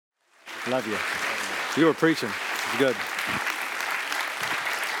Love you. You were preaching. Good.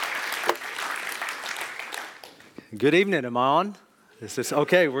 Good evening. Am I on? Is this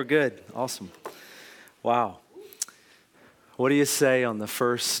okay? We're good. Awesome. Wow. What do you say on the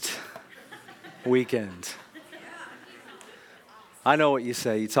first weekend? I know what you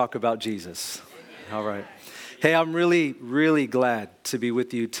say. You talk about Jesus. All right. Hey, I'm really, really glad to be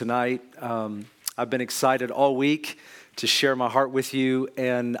with you tonight. I've been excited all week to share my heart with you,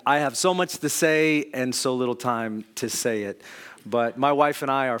 and I have so much to say and so little time to say it. But my wife and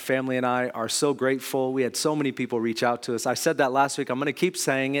I, our family and I, are so grateful. We had so many people reach out to us. I said that last week. I'm going to keep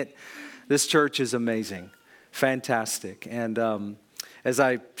saying it. This church is amazing, fantastic. And as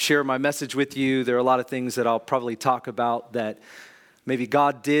I share my message with you, there are a lot of things that I'll probably talk about that maybe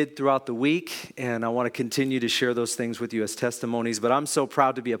God did throughout the week, and I want to continue to share those things with you as testimonies. But I'm so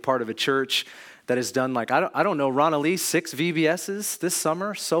proud to be a part of a church that has done, like, I don't know, Ron Ali, 6 VBSs this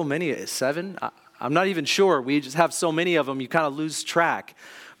summer, so many, 7? I'm not even sure. We just have so many of them, you kind of lose track.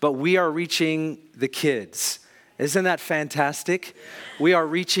 But we are reaching the kids. Isn't that fantastic? We are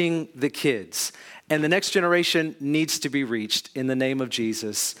reaching the kids. And the next generation needs to be reached in the name of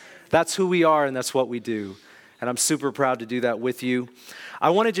Jesus. That's who we are, and that's what we do. And I'm super proud to do that with you.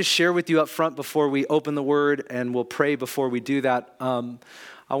 I want to just share with you up front before we open the Word, and we'll pray before we do that.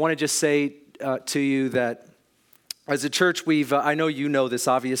 I want to just say to you that as a church, I know you know this,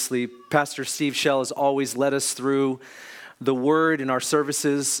 obviously. Pastor Steve Shell has always led us through the Word in our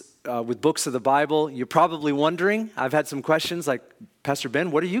services with books of the Bible. You're probably wondering, I've had some questions like, Pastor Ben,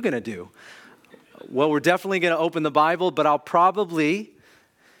 what are you going to do? Well, we're definitely going to open the Bible, but I'll probably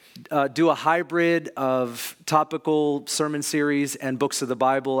do a hybrid of topical sermon series and books of the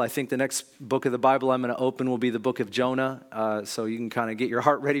Bible. I think the next book of the Bible I'm going to open will be the book of Jonah, so you can kind of get your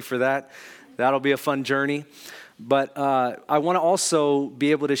heart ready for that. That'll be a fun journey. But I want to also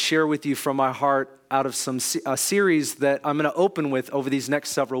be able to share with you from my heart out of a series that I'm going to open with over these next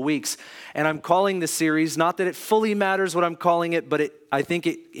several weeks. And I'm calling the series, not that it fully matters what I'm calling it, but I think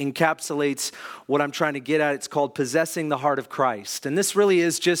it encapsulates what I'm trying to get at. It's called Possessing the Heart of Christ. And this really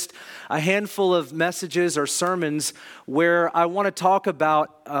is just a handful of messages or sermons where I want to talk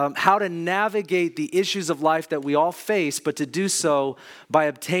about how to navigate the issues of life that we all face, but to do so by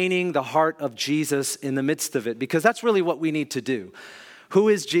obtaining the heart of Jesus in the midst of it, because that's really what we need to do. Who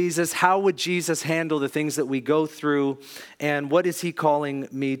is Jesus? How would Jesus handle the things that we go through? And what is he calling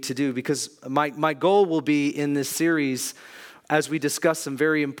me to do? Because my goal will be in this series, as we discuss some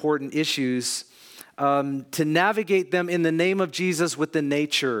very important issues, to navigate them in the name of Jesus with the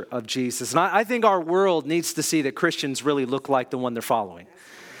nature of Jesus. And I think our world needs to see that Christians really look like the one they're following.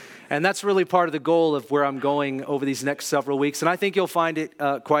 And that's really part of the goal of where I'm going over these next several weeks. And I think you'll find it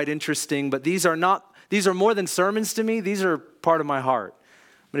quite interesting. But these are more than sermons to me. These are part of my heart.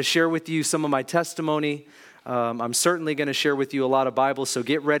 I'm going to share with you some of my testimony. I'm certainly going to share with you a lot of Bible, so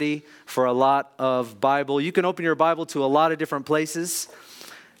get ready for a lot of Bible. You can open your Bible to a lot of different places.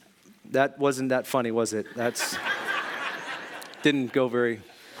 That wasn't that funny, was it? That's didn't go very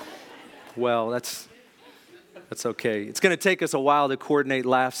well. That's okay. It's going to take us a while to coordinate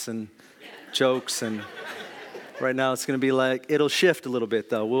laughs and jokes, and right now it's going to be like, it'll shift a little bit,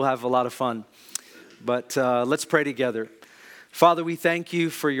 though. We'll have a lot of fun. But let's pray together. Father, we thank you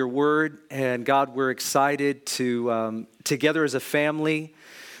for your word, and God, we're excited to, together as a family,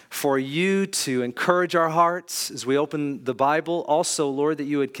 for you to encourage our hearts as we open the Bible. Also, Lord, that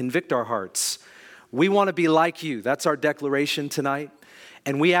you would convict our hearts. We want to be like you. That's our declaration tonight.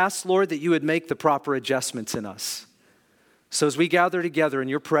 And we ask, Lord, that you would make the proper adjustments in us. So as we gather together in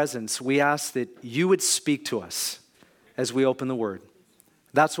your presence, we ask that you would speak to us as we open the word.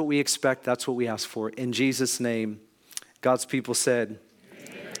 That's what we expect. That's what we ask for. In Jesus' name, God's people said,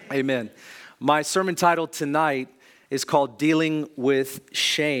 Amen. My sermon title tonight is called Dealing with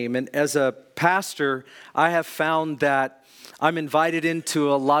Shame. And as a pastor, I have found that I'm invited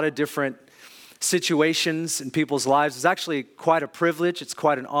into a lot of different situations in people's lives. It's actually quite a privilege. It's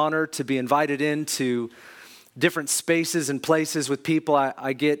quite an honor to be invited into different spaces and places with people.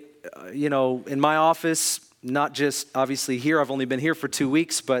 I get, in my office, not just obviously here. I've only been here for 2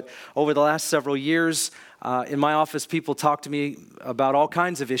 weeks, but over the last several years, in my office, people talk to me about all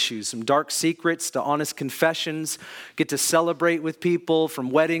kinds of issues, from dark secrets to honest confessions. Get to celebrate with people, from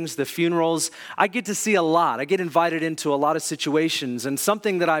weddings to funerals. I get to see a lot. I get invited into a lot of situations. And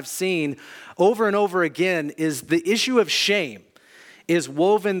something that I've seen over and over again is the issue of shame is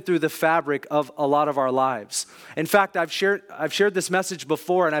woven through the fabric of a lot of our lives. In fact, I've shared this message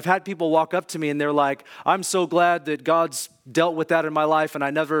before, and I've had people walk up to me and they're like, I'm so glad that God's dealt with that in my life and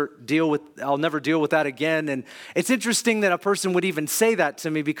I'll never deal with that again. And it's interesting that a person would even say that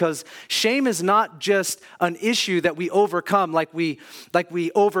to me, because shame is not just an issue that we overcome like we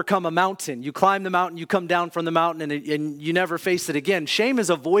overcome a mountain. You climb the mountain, you come down from the mountain, and you never face it again. Shame is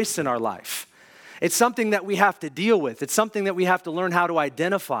a voice in our life. It's something that we have to deal with. It's something that we have to learn how to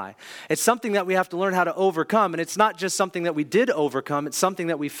identify. It's something that we have to learn how to overcome. And it's not just something that we did overcome. It's something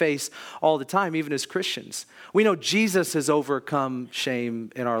that we face all the time, even as Christians. We know Jesus has overcome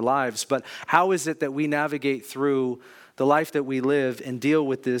shame in our lives, but how is it that we navigate through the life that we live and deal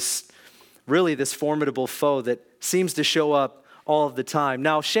with this formidable foe that seems to show up all of the time?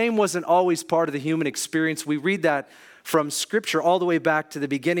 Now, shame wasn't always part of the human experience. We read that from Scripture all the way back to the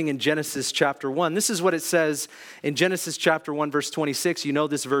beginning in Genesis chapter 1. This is what it says in Genesis chapter 1, verse 26. You know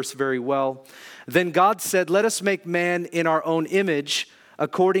this verse very well. Then God said, let us make man in our own image,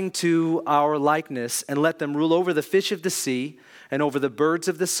 according to our likeness, and let them rule over the fish of the sea, and over the birds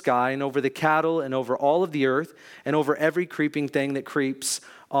of the sky, and over the cattle, and over all of the earth, and over every creeping thing that creeps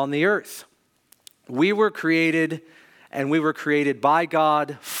on the earth. We were created by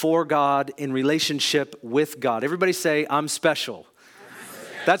God, for God, in relationship with God. Everybody say, I'm special.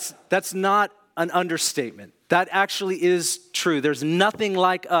 That's not an understatement. That actually is true. There's nothing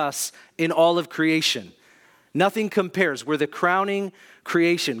like us in all of creation. Nothing compares. We're the crowning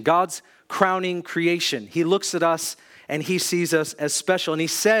creation, God's crowning creation. He looks at us and he sees us as special. And he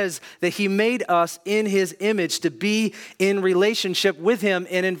says that he made us in his image to be in relationship with him.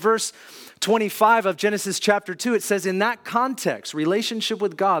 And in verse 25 of Genesis chapter 2, it says in that context, relationship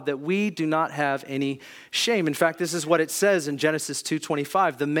with God, that we do not have any shame. In fact, this is what it says in Genesis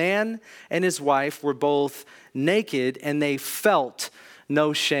 2:25. The man and his wife were both naked and they felt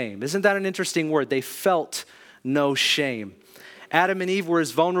no shame. Isn't that an interesting word? They felt no shame. Adam and Eve were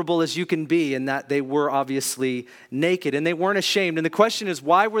as vulnerable as you can be in that they were obviously naked and they weren't ashamed. And the question is,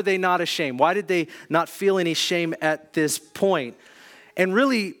 why were they not ashamed? Why did they not feel any shame at this point? And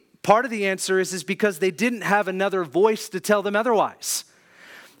really, part of the answer is because they didn't have another voice to tell them otherwise.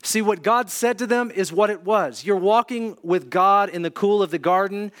 See, what God said to them is what it was. You're walking with God in the cool of the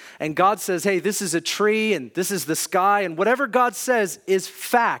garden, and God says, hey, this is a tree, and this is the sky, and whatever God says is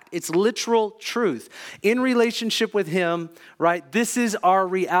fact. It's literal truth. In relationship with him, right, this is our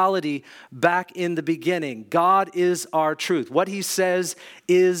reality back in the beginning. God is our truth. What he says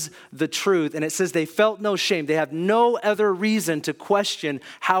is the truth, and it says they felt no shame. They have no other reason to question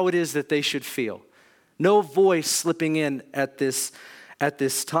how it is that they should feel. No voice slipping in at this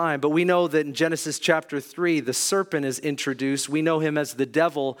time. But we know that in Genesis chapter 3, the serpent is introduced. We know him as the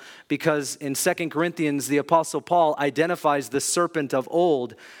devil because in 2 Corinthians, the Apostle Paul identifies the serpent of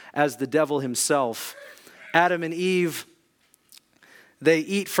old as the devil himself. Adam and Eve, they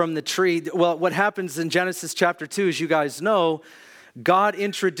eat from the tree. Well, what happens in Genesis chapter 2, as you guys know, God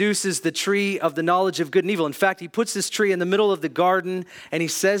introduces the tree of the knowledge of good and evil. In fact, he puts this tree in the middle of the garden, and he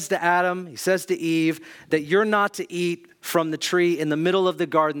says to Adam, he says to Eve, that you're not to eat from the tree in the middle of the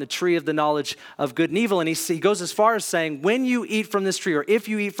garden, the tree of the knowledge of good and evil. And he goes as far as saying, when you eat from this tree, or if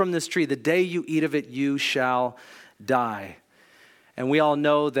you eat from this tree, the day you eat of it, you shall die. And we all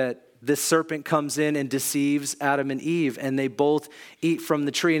know that this serpent comes in and deceives Adam and Eve, and they both eat from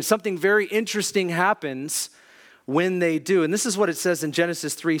the tree. And something very interesting happens when they do. And this is what it says in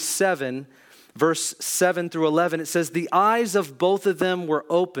Genesis 3:7, verse 7 through 11. It says, the eyes of both of them were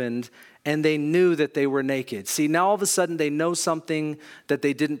opened, and they knew that they were naked. See, now all of a sudden they know something that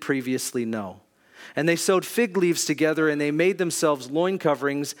they didn't previously know. And they sewed fig leaves together, and they made themselves loin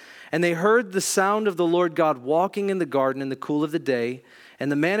coverings. And they heard the sound of the Lord God walking in the garden in the cool of the day.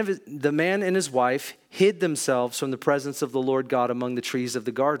 And the man and his wife hid themselves from the presence of the Lord God among the trees of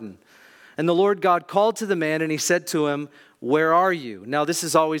the garden. And the Lord God called to the man, and he said to him, where are you? Now, this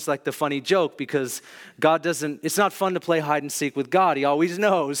is always like the funny joke because it's not fun to play hide and seek with God. He always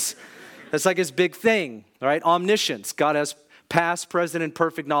knows. That's like his big thing, right? Omniscience. God has past, present, and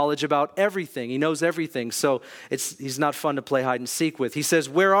perfect knowledge about everything. He knows everything. So he's not fun to play hide and seek with. He says,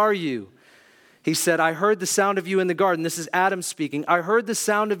 where are you? He said, I heard the sound of you in the garden. This is Adam speaking. I heard the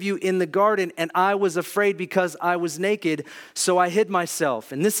sound of you in the garden, and I was afraid because I was naked, so I hid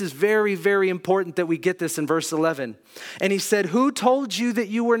myself. And this is very, very important that we get this in verse 11. And he said, who told you that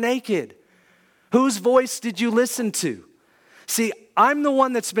you were naked? Whose voice did you listen to? See, I'm the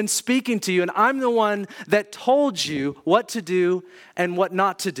one that's been speaking to you, and I'm the one that told you what to do and what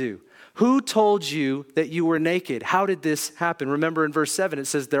not to do. Who told you that you were naked? How did this happen? Remember in verse 7, it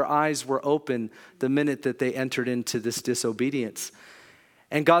says their eyes were open the minute that they entered into this disobedience.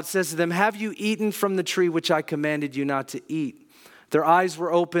 And God says to them, have you eaten from the tree which I commanded you not to eat? Their eyes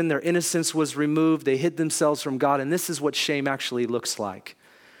were open, their innocence was removed, they hid themselves from God, and this is what shame actually looks like.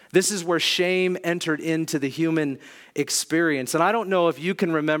 This is where shame entered into the human experience. And I don't know if you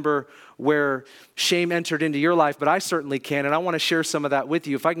can remember where shame entered into your life, but I certainly can, and I want to share some of that with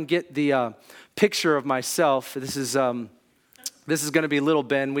you. If I can get the picture of myself, this is going to be little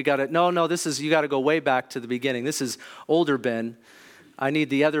Ben. You got to go way back to the beginning. This is older Ben. I need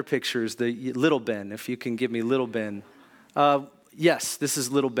the other pictures, the little Ben, if you can give me little Ben. Yes, this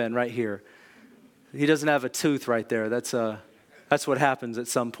is little Ben right here. He doesn't have a tooth right there. That's what happens at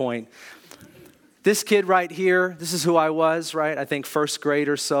some point. This kid right here, this is who I was, right? I think first grade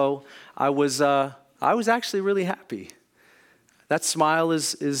or so. I was actually really happy. That smile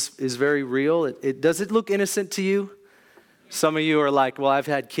is very real. Does it look innocent to you? Some of you are like, well, I've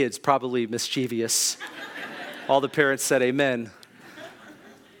had kids, probably mischievous. All the parents said amen.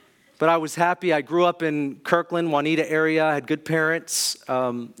 But I was happy. I grew up in Kirkland, Juanita area. I had good parents.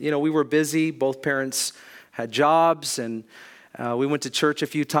 We were busy. Both parents had jobs, and we went to church a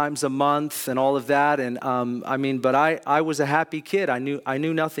few times a month and all of that. And but I was a happy kid. I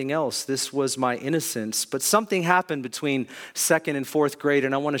knew nothing else. This was my innocence. But something happened between second and fourth grade,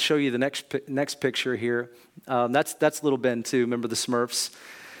 and I want to show you the next picture here. That's little Ben too. Remember the Smurfs?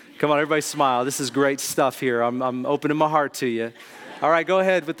 Come on, everybody smile. This is great stuff here. I'm opening my heart to you. All right, go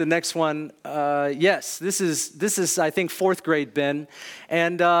ahead with the next one. Yes, this is I think fourth grade, Ben.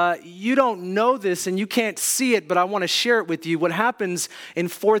 And you don't know this and you can't see it, but I want to share it with you. What happens in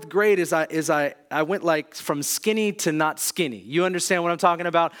fourth grade is I went like from skinny to not skinny. You understand what I'm talking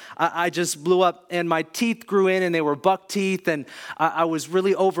about? I just blew up and my teeth grew in and they were buck teeth, and I was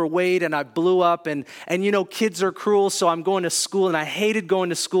really overweight and I blew up, and kids are cruel, so I'm going to school, and I hated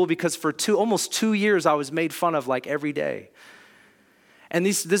going to school because for almost 2 years I was made fun of like every day. And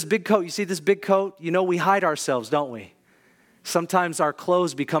this big coat, you see this big coat? We hide ourselves, don't we? Sometimes our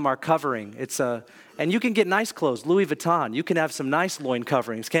clothes become our covering. And you can get nice clothes, Louis Vuitton. You can have some nice loin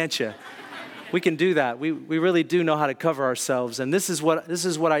coverings, can't you? We can do that. We really do know how to cover ourselves. And this is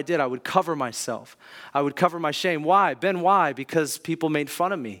what I did. I would cover myself. I would cover my shame. Why? Ben, why? Because people made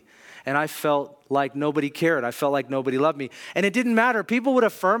fun of me. And I felt like nobody cared. I felt like nobody loved me. And it didn't matter. People would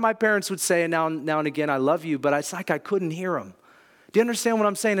affirm. My parents would say now and again, I love you. But it's like I couldn't hear them. Do you understand what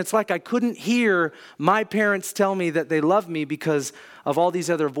I'm saying? It's like I couldn't hear my parents tell me that they love me because of all these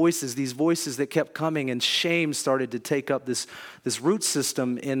other voices, these voices that kept coming, and shame started to take up this root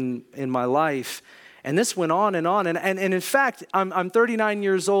system in my life. And this went on. And in fact, I'm 39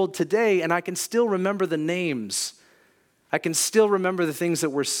 years old today, and I can still remember the names. I can still remember the things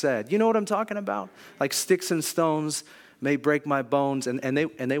that were said. You know what I'm talking about? Like sticks and stones may break my bones, and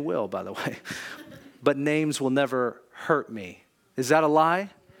they will, by the way. But names will never hurt me. Is that a lie?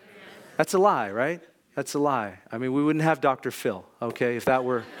 That's a lie, right? That's a lie. I mean, we wouldn't have Dr. Phil, okay, if that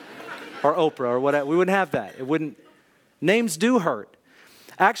were, or Oprah or whatever. We wouldn't have that. It wouldn't. Names do hurt.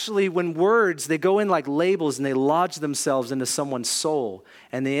 Actually, when words, they go in like labels and they lodge themselves into someone's soul.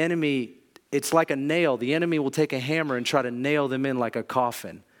 And the enemy, it's like a nail. The enemy will take a hammer and try to nail them in like a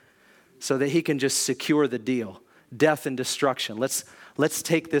coffin so that he can just secure the deal. Death and destruction. Let's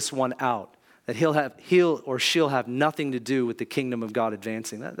take this one out. That he'll or she'll have nothing to do with the kingdom of God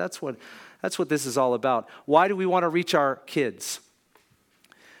advancing. That's what this is all about. Why do we want to reach our kids?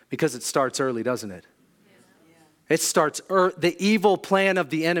 Because it starts early, doesn't it? Yeah. It starts the evil plan of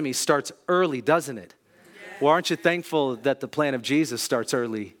the enemy starts early, doesn't it? Yeah. Well, aren't you thankful that the plan of Jesus starts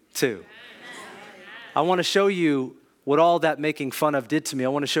early too? I want to show you what all that making fun of did to me. I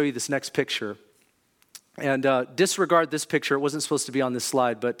want to show you this next picture. And disregard this picture. It wasn't supposed to be on this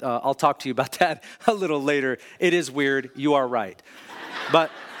slide, but I'll talk to you about that a little later. It is weird. You are right. But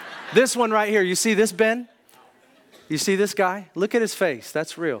this one right here, you see this, Ben? You see this guy? Look at his face.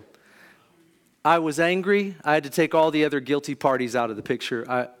 That's real. I was angry. I had to take all the other guilty parties out of the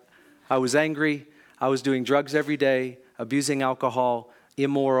picture. I was angry. I was doing drugs every day, abusing alcohol,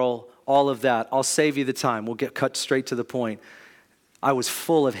 immoral, all of that. I'll save you the time. We'll get cut straight to the point. I was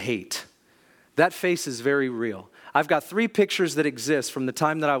full of hate. That face is very real. I've got 3 pictures that exist from the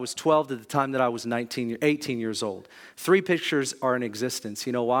time that I was 12 to the time that I was 18 years old. 3 pictures are in existence.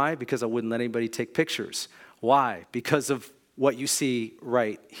 You know why? Because I wouldn't let anybody take pictures. Why? Because of what you see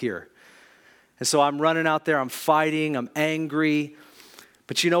right here. And so I'm running out there, I'm fighting, I'm angry.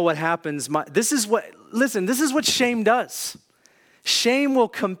 But you know what happens? This is what shame does. Shame will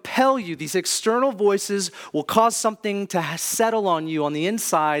compel you. These external voices will cause something to settle on you on the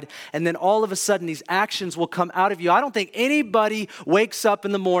inside, and then all of a sudden these actions will come out of you. I don't think anybody wakes up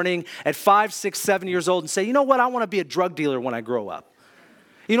in the morning at 5, 6, 7 years old and say, you know what, I want to be a drug dealer when I grow up.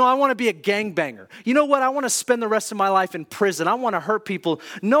 You know, I want to be a gangbanger. You know what? I want to spend the rest of my life in prison. I want to hurt people.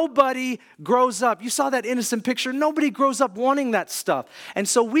 Nobody grows up. You saw that innocent picture. Nobody grows up wanting that stuff. And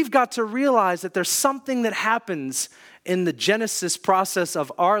so we've got to realize that there's something that happens in the Genesis process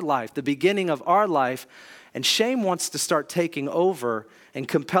of our life, the beginning of our life, and shame wants to start taking over and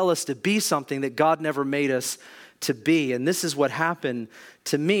compel us to be something that God never made us to be. And this is what happened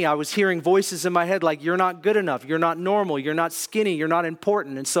to me. I was hearing voices in my head like, you're not good enough, you're not normal, you're not skinny, you're not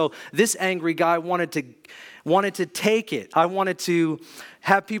important. And so this angry guy wanted to take it. I wanted to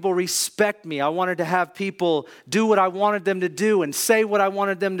have people respect me. I wanted to have people do what I wanted them to do and say what I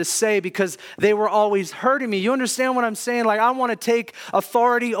wanted them to say because they were always hurting me. You understand what I'm saying? Like, I want to take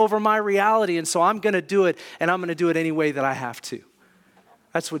authority over my reality, and so I'm going to do it, and I'm going to do it any way that I have to.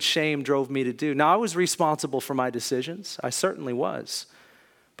 That's what shame drove me to do. Now, I was responsible for my decisions. I certainly was.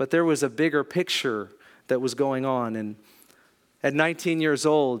 But there was a bigger picture that was going on. And at 19 years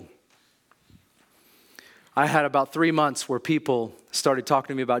old, I had about 3 months where people started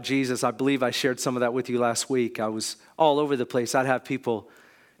talking to me about Jesus. I believe I shared some of that with you last week. I was all over the place. I'd have people,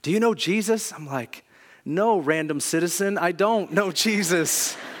 do you know Jesus? I'm like, no, random citizen, I don't know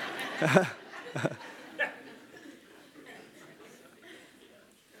Jesus.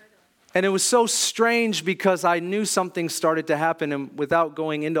 And it was so strange because I knew something started to happen, and without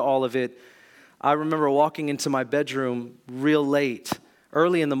going into all of it, I remember walking into my bedroom real late,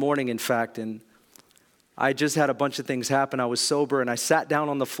 early in the morning, in fact, and I just had a bunch of things happen. I was sober, and I sat down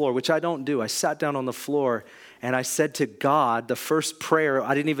on the floor, which I don't do. I sat down on the floor, and I said to God, the first prayer,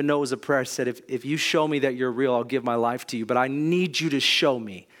 I didn't even know it was a prayer. I said, if you show me that you're real, I'll give my life to you, but I need you to show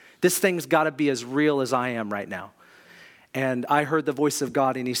me. This thing's got to be as real as I am right now. And I heard the voice of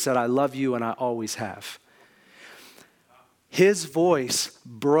God, and he said, I love you, and I always have. His voice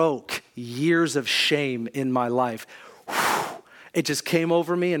broke years of shame in my life. It just came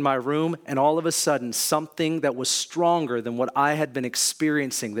over me in my room, and all of a sudden, something that was stronger than what I had been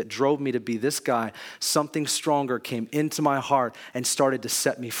experiencing that drove me to be this guy, something stronger came into my heart and started to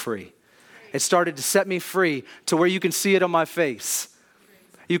set me free. It started to set me free to where you can see it on my face.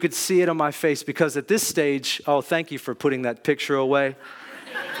 You could see it on my face because at this stage, oh, thank you for putting that picture away.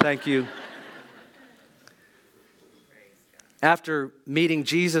 Thank you. After meeting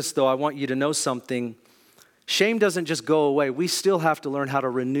Jesus, though, I want you to know something. Shame doesn't just go away. We still have to learn how to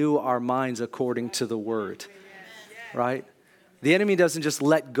renew our minds according to the word, right? The enemy doesn't just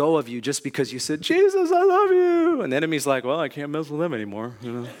let go of you just because you said, Jesus, I love you. And the enemy's like, well, I can't mess with him anymore.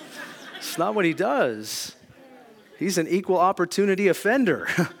 You know? It's not what he does. He's an equal opportunity offender.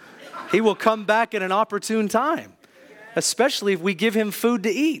 He will come back at an opportune time, especially if we give him food to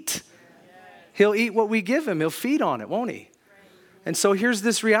eat. He'll eat what we give him. He'll feed on it, won't he? And so here's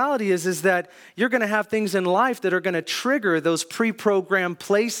this reality is that you're going to have things in life that are going to trigger those pre-programmed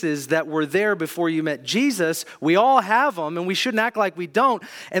places that were there before you met Jesus. We all have them, and we shouldn't act like we don't.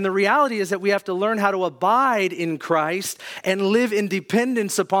 And the reality is that we have to learn how to abide in Christ and live in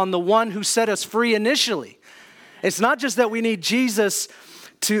dependence upon the one who set us free initially. It's not just that we need Jesus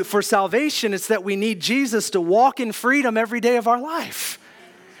for salvation, it's that we need Jesus to walk in freedom every day of our life.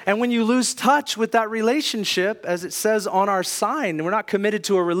 And when you lose touch with that relationship, as it says on our sign, we're not committed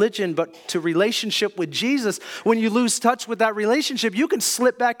to a religion, but to relationship with Jesus. When you lose touch with that relationship, you can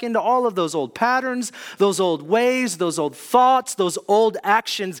slip back into all of those old patterns, those old ways, those old thoughts, those old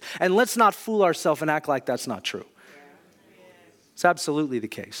actions. And let's not fool ourselves and act like that's not true. It's absolutely the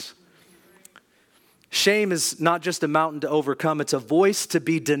case. Shame is not just a mountain to overcome. It's a voice to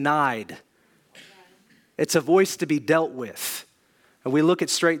be denied. It's a voice to be dealt with. And we look it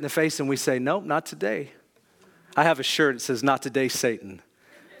straight in the face and we say, nope, not today. I have a shirt that says, not today, Satan.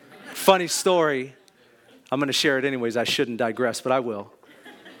 Funny story. I'm going to share it anyways. I shouldn't digress, but I will.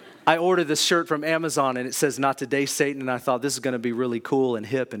 I ordered this shirt from Amazon and it says, not today, Satan. And I thought this is going to be really cool and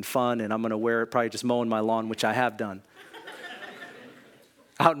hip and fun. And I'm going to wear it probably just mowing my lawn, which I have done.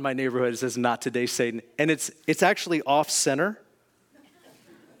 Out in my neighborhood, it says, not today, Satan. And it's actually off center.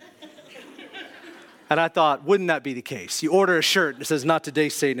 And I thought, wouldn't that be the case? You order a shirt and it says, not today,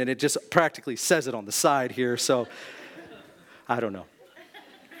 Satan, and it just practically says it on the side here. So, I don't know.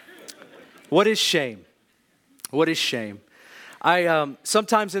 What is shame? What is shame?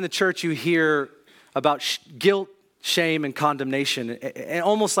 Sometimes in the church you hear about guilt, shame, and condemnation, and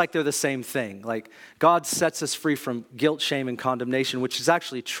almost like they're the same thing. Like God sets us free from guilt, shame, and condemnation, which is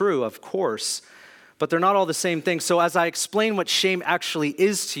actually true, of course, but they're not all the same thing. So as I explain what shame actually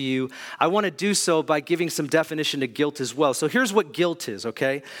is to you, I want to do so by giving some definition to guilt as well. So here's what guilt is,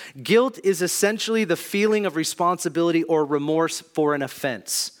 okay? Guilt is essentially the feeling of responsibility or remorse for an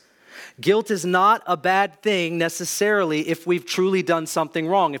offense. Guilt is not a bad thing necessarily if we've truly done something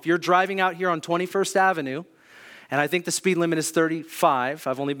wrong. If you're driving out here on 21st Avenue, and I think the speed limit is 35,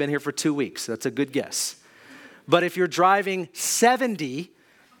 I've only been here for 2 weeks, that's a good guess. But if you're driving 70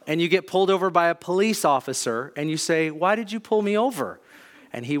 and you get pulled over by a police officer and you say, "Why did you pull me over?"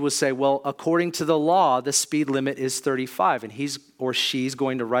 And he will say, "Well, according to the law, the speed limit is 35. And he's or she's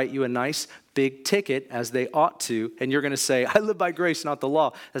going to write you a nice big ticket, as they ought to. And you're going to say, "I live by grace, not the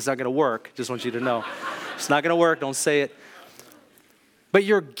law." That's not going to work. Just want you to know. It's not going to work. Don't say it. But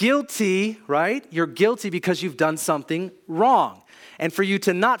you're guilty, right? You're guilty because you've done something wrong. And for you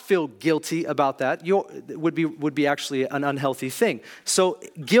to not feel guilty about that would be actually an unhealthy thing. So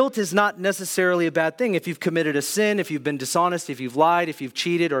guilt is not necessarily a bad thing. If you've committed a sin, if you've been dishonest, if you've lied, if you've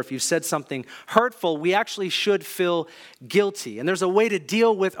cheated, or if you've said something hurtful, we actually should feel guilty. And there's a way to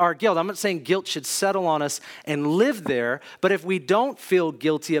deal with our guilt. I'm not saying guilt should settle on us and live there, but if we don't feel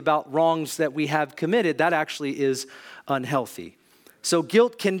guilty about wrongs that we have committed, that actually is unhealthy. So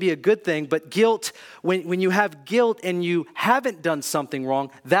guilt can be a good thing, but guilt, when you have guilt and you haven't done something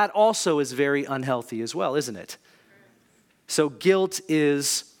wrong, that also is very unhealthy as well, isn't it? So guilt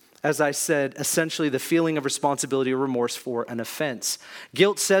is, as I said, essentially the feeling of responsibility or remorse for an offense.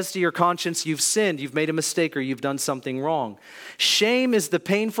 Guilt says to your conscience, you've sinned, you've made a mistake, or you've done something wrong. Shame is the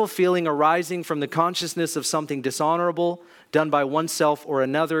painful feeling arising from the consciousness of something dishonorable done by oneself or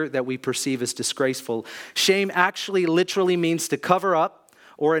another that we perceive as disgraceful. Shame actually literally means to cover up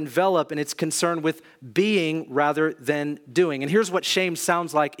or envelop, and it's concerned with being rather than doing. And here's what shame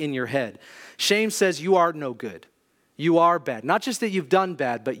sounds like in your head. Shame says you are no good. You are bad. Not just that you've done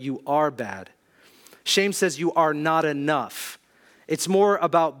bad, but you are bad. Shame says you are not enough. It's more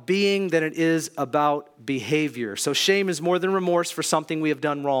about being than it is about behavior. So shame is more than remorse for something we have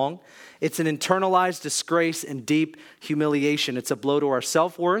done wrong. It's an internalized disgrace and deep humiliation. It's a blow to our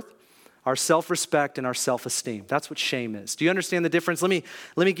self-worth, our self-respect, and our self-esteem. That's what shame is. Do you understand the difference? Let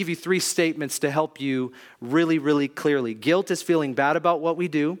me give you 3 statements to help you really, really clearly. Guilt is feeling bad about what we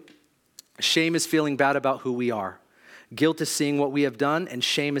do. Shame is feeling bad about who we are. Guilt is seeing what we have done, and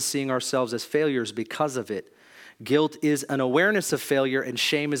shame is seeing ourselves as failures because of it. Guilt is an awareness of failure, and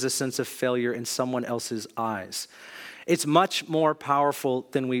shame is a sense of failure in someone else's eyes. It's much more powerful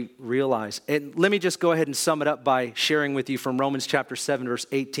than we realize. And let me just go ahead and sum it up by sharing with you from Romans chapter 7, verse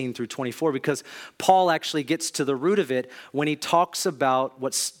 18 through 24, because Paul actually gets to the root of it when he talks about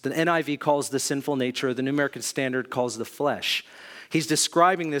what the NIV calls the sinful nature, the New American Standard calls the flesh. He's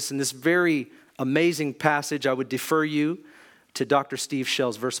describing this in this very amazing passage. I would defer you to Dr. Steve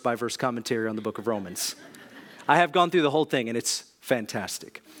Shell's verse-by-verse commentary on the book of Romans. I have gone through the whole thing, and it's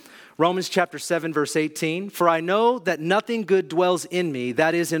fantastic. Romans chapter 7, verse 18, "For I know that nothing good dwells in me,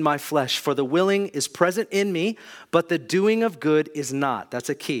 that is in my flesh. For the willing is present in me, but the doing of good is not." That's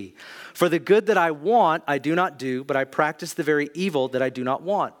a key. "For the good that I want, I do not do, but I practice the very evil that I do not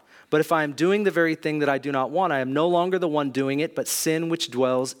want. But if I am doing the very thing that I do not want, I am no longer the one doing it, but sin which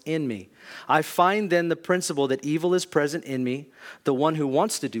dwells in me. I find then the principle that evil is present in me, the one who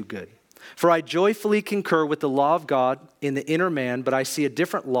wants to do good. For I joyfully concur with the law of God in the inner man, but I see a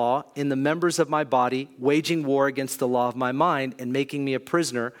different law in the members of my body, waging war against the law of my mind and making me a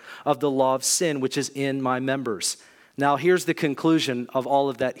prisoner of the law of sin, which is in my members." Now, here's the conclusion of all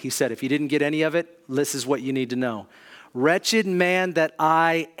of that he said. If you didn't get any of it, this is what you need to know. "Wretched man that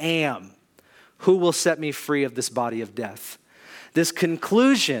I am, who will set me free of this body of death?" This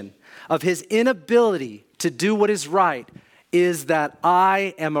conclusion of his inability to do what is right is that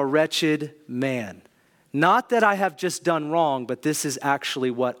I am a wretched man. Not that I have just done wrong, but this is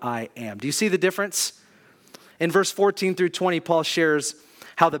actually what I am. Do you see the difference? In verse 14 through 20, Paul shares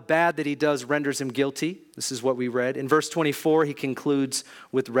how the bad that he does renders him guilty. This is what we read. In verse 24, he concludes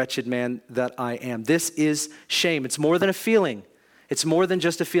with "wretched man that I am." This is shame. It's more than a feeling. It's more than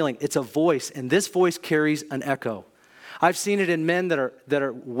just a feeling. It's a voice, and this voice carries an echo. I've seen it in men that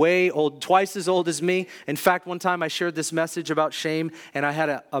are way old, twice as old as me. In fact, one time I shared this message about shame, and I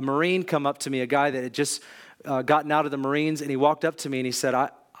had a Marine come up to me, a guy that had just gotten out of the Marines, and he walked up to me and he said,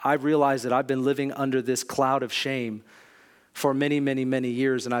 I realize that I've been living under this cloud of shame for many, many, many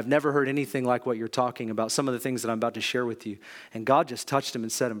years, and I've never heard anything like what you're talking about, some of the things that I'm about to share with you. And God just touched him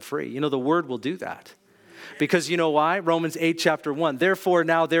and set him free. You know, the word will do that. Because you know why? Romans 8, chapter 1. "Therefore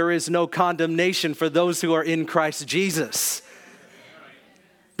now there is no condemnation for those who are in Christ Jesus."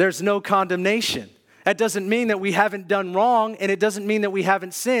 There's no condemnation. That doesn't mean that we haven't done wrong, and it doesn't mean that we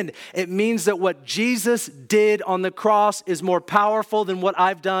haven't sinned. It means that what Jesus did on the cross is more powerful than what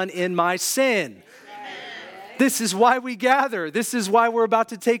I've done in my sin. This is why we gather. This is why we're about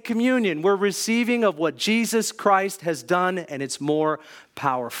to take communion. We're receiving of what Jesus Christ has done, and it's more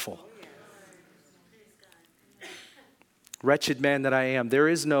powerful. Wretched man that I am, there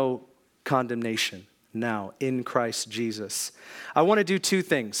is no condemnation now in Christ Jesus. I want to do two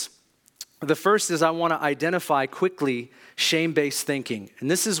things. The first is I want to identify quickly shame-based thinking.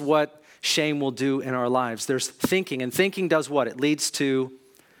 And this is what shame will do in our lives. There's thinking, and thinking does what? It leads to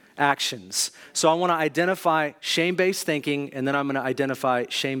actions. So I want to identify shame-based thinking, and then I'm going to identify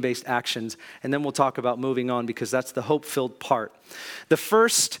shame-based actions, and then we'll talk about moving on because that's the hope-filled part. The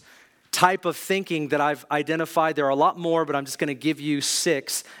first type of thinking that I've identified, there are a lot more, but I'm just going to give you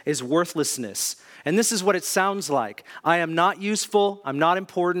 6, is worthlessness. And this is what it sounds like. I am not useful, I'm not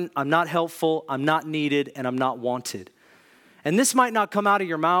important, I'm not helpful, I'm not needed, and I'm not wanted. And this might not come out of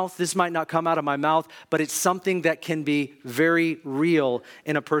your mouth, this might not come out of my mouth, but it's something that can be very real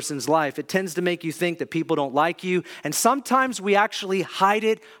in a person's life. It tends to make you think that people don't like you, and sometimes we actually hide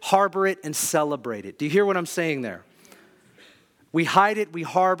it, harbor it, and celebrate it. Do you hear what I'm saying there? We hide it, we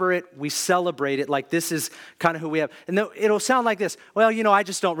harbor it, we celebrate it like this is kind of who we have. And it'll sound like this, well, I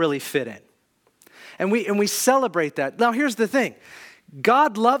just don't really fit in. And we celebrate that. Now, here's the thing.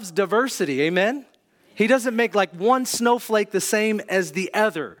 God loves diversity, amen? He doesn't make like one snowflake the same as the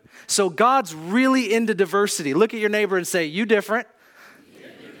other. So God's really into diversity. Look at your neighbor and say, you different.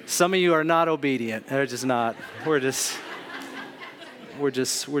 Some of you are not obedient. They're just not. We're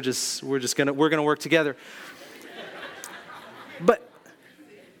gonna work together. But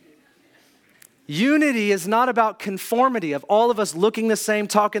unity is not about conformity of all of us looking the same,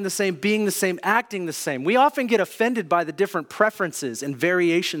 talking the same, being the same, acting the same. We often get offended by the different preferences and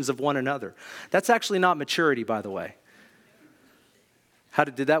variations of one another. That's actually not maturity, by the way.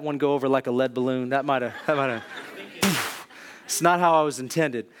 Did that one go over like a lead balloon? That might have. It's not how I was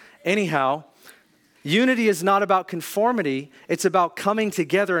intended. Anyhow, unity is not about conformity. It's about coming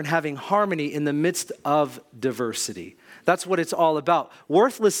together and having harmony in the midst of diversity. That's what it's all about.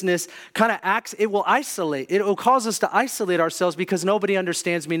 Worthlessness kind of it will isolate. It will cause us to isolate ourselves because nobody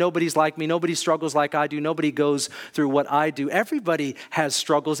understands me, nobody's like me, nobody struggles like I do, nobody goes through what I do. Everybody has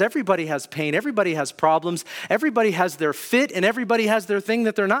struggles, everybody has pain, everybody has problems, everybody has their fit, and everybody has their thing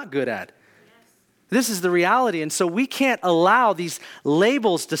that they're not good at. This is the reality, and so we can't allow these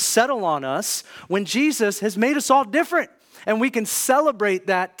labels to settle on us when Jesus has made us all different, and we can celebrate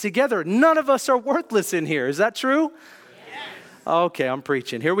that together. None of us are worthless in here. Is that true? Okay, I'm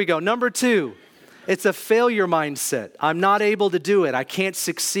preaching. Here we go. Number 2, it's a failure mindset. I'm not able to do it. I can't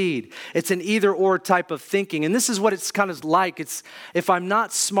succeed. It's an either-or type of thinking. And this is what it's kind of like. It's if I'm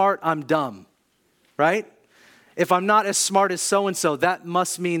not smart, I'm dumb, right? If I'm not as smart as so-and-so, that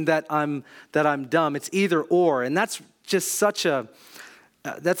must mean that I'm dumb. It's either-or. And that's just such a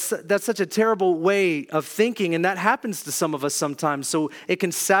terrible way of thinking, and that happens to some of us sometimes. So it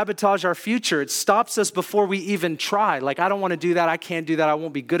can sabotage our future. It stops us before we even try. Like, I don't want to do that. I can't do that. I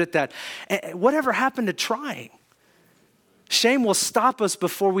won't be good at that. And whatever happened to trying? Shame will stop us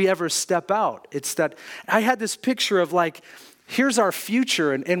before we ever step out. It's that I had this picture of like, here's our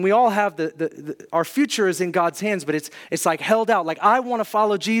future, and we all have our future is in God's hands, but it's like held out. Like, I want to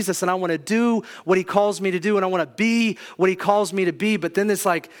follow Jesus, and I want to do what he calls me to do, and I want to be what he calls me to be, but then it's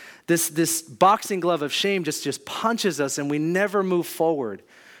like this boxing glove of shame just punches us, and we never move forward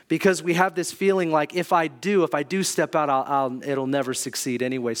because we have this feeling like if I do step out, it'll never succeed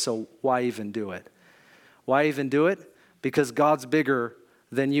anyway, so why even do it? Why even do it? Because God's bigger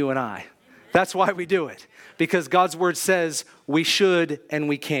than you and I. That's why we do it. Because God's word says we should and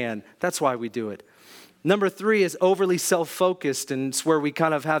we can. That's why we do it. Number 3 is overly self-focused, and it's where we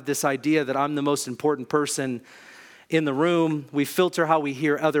kind of have this idea that I'm the most important person in the room. We filter how we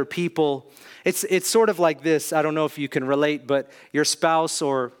hear other people. It's sort of like this. I don't know if you can relate, but your spouse,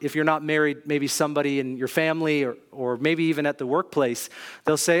 or if you're not married, maybe somebody in your family or maybe even at the workplace,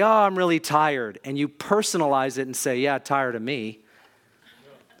 they'll say, oh, I'm really tired. And you personalize it and say, yeah, tired of me.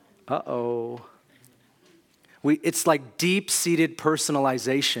 Uh-oh. It's like deep-seated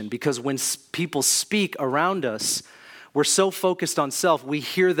personalization, because when people speak around us, we're so focused on self, we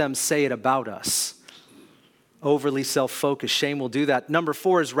hear them say it about us. Overly self-focused. Shame will do that. Number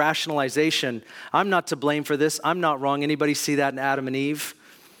 4 is rationalization. I'm not to blame for this. I'm not wrong. Anybody see that in Adam and Eve?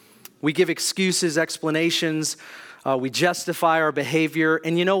 We give excuses, explanations. We justify our behavior.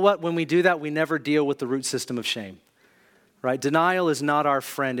 And you know what? When we do that, we never deal with the root system of shame. Right? Denial is not our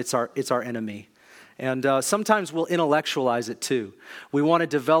friend. It's our enemy. And sometimes we'll intellectualize it too. We want to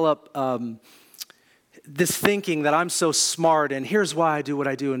develop this thinking that I'm so smart and here's why I do what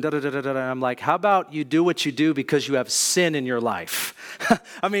I do and da-da-da-da-da. I'm like, how about you do what you do because you have sin in your life?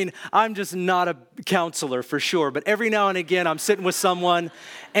 I mean, I'm just not a counselor for sure, but every now and again I'm sitting with someone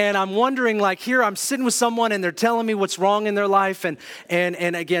and I'm wondering, like, here I'm sitting with someone and they're telling me what's wrong in their life. And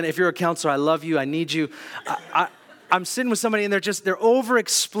again, if you're a counselor, I love you, I need you. I'm sitting with somebody and they're over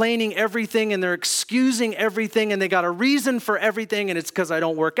explaining everything and they're excusing everything and they got a reason for everything and it's because I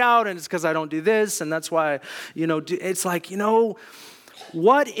don't work out and it's because I don't do this and that's why, it's like,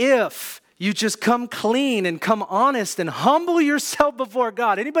 what if you just come clean and come honest and humble yourself before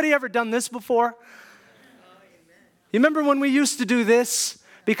God? Anybody ever done this before? You remember when we used to do this?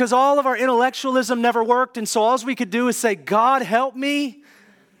 Because all of our intellectualism never worked and so all we could do is say, God, help me.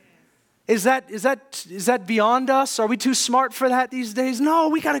 Is that beyond us? Are we too smart for that these days? No,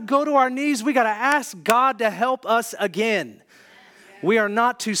 we got to go to our knees. We got to ask God to help us again. We are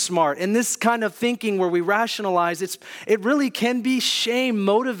not too smart. And this kind of thinking where we rationalize, it really can be shame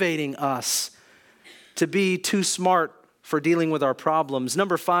motivating us to be too smart for dealing with our problems.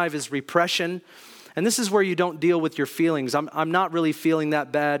 Number 5 is repression. And this is where you don't deal with your feelings. I'm not really feeling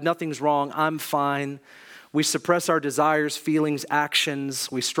that bad. Nothing's wrong. I'm fine. We suppress our desires, feelings, actions.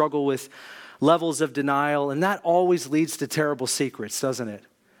 We struggle with levels of denial, and that always leads to terrible secrets, doesn't it?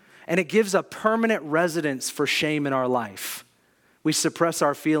 And it gives a permanent residence for shame in our life. We suppress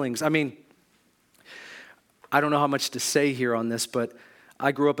our feelings. I mean, I don't know how much to say here on this, but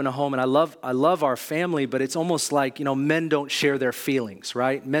I grew up in a home, and I love our family, but it's almost like, men don't share their feelings,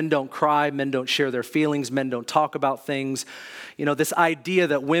 right? Men don't cry, men don't share their feelings, men don't talk about things. This idea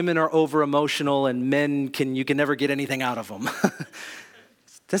that women are over emotional and you can never get anything out of them.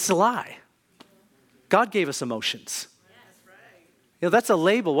 That's a lie. God gave us emotions. That's a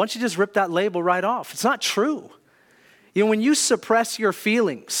label. Why don't you just rip that label right off? It's not true. When you suppress your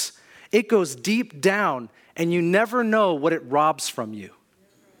feelings, it goes deep down and you never know what it robs from you.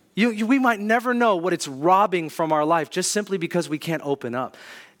 We might never know what it's robbing from our life just simply because we can't open up.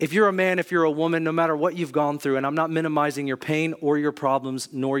 If you're a man, if you're a woman, no matter what you've gone through, and I'm not minimizing your pain or your problems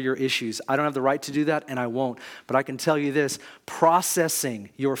nor your issues. I don't have the right to do that, and I won't. But I can tell you this, processing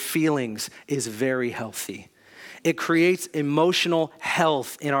your feelings is very healthy. It creates emotional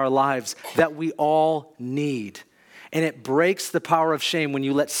health in our lives that we all need. And it breaks the power of shame when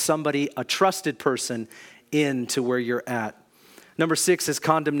you let somebody, a trusted person, into where you're at. Number 6 is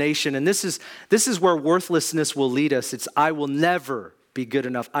condemnation. And this is where worthlessness will lead us. It's I will never be good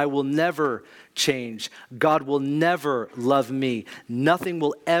enough. I will never change. God will never love me. Nothing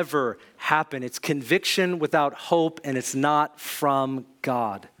will ever happen. It's conviction without hope, and it's not from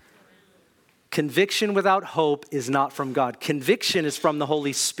God. Conviction without hope is not from God. Conviction is from the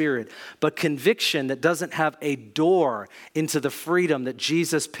Holy Spirit. But conviction that doesn't have a door into the freedom that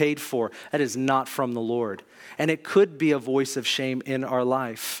Jesus paid for, that is not from the Lord. And it could be a voice of shame in our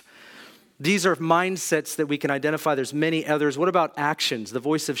life. These are mindsets that we can identify. There's many others. What about actions? The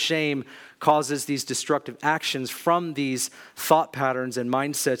voice of shame causes these destructive actions from these thought patterns and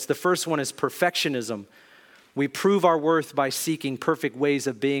mindsets. The first one is perfectionism. We prove our worth by seeking perfect ways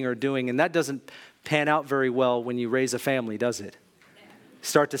of being or doing, and that doesn't pan out very well when you raise a family, does it?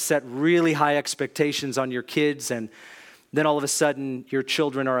 Start to set really high expectations on your kids, and then all of a sudden your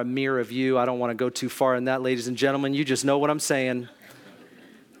children are a mirror of you. I don't want to go too far in that, ladies and gentlemen. You just know what I'm saying.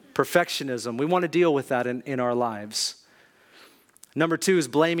 Perfectionism. We want to deal with that in our lives. Number 2 is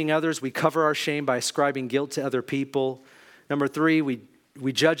blaming others. We cover our shame by ascribing guilt to other people. Number 3, we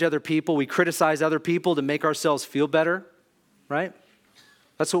judge other people. We criticize other people to make ourselves feel better, right?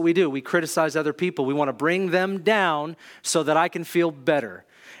 That's what we do. We criticize other people. We want to bring them down so that I can feel better.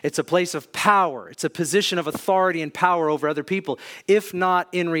 It's a place of power. It's a position of authority and power over other people. If not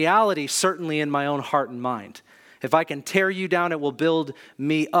in reality, certainly in my own heart and mind. If I can tear you down, it will build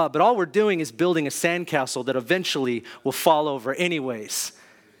me up. But all we're doing is building a sandcastle that eventually will fall over anyways.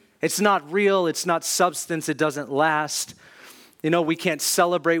 It's not real. It's not substance. It doesn't last. We can't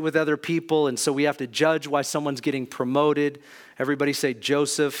celebrate with other people, and so we have to judge why someone's getting promoted. Everybody say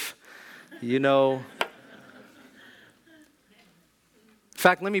Joseph, In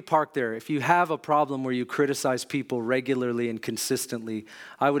fact, let me park there. If you have a problem where you criticize people regularly and consistently,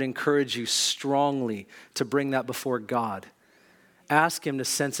 I would encourage you strongly to bring that before God. Ask Him to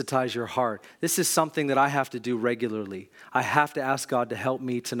sensitize your heart. This is something that I have to do regularly. I have to ask God to help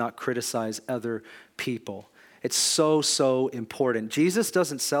me to not criticize other people. It's so, so important. Jesus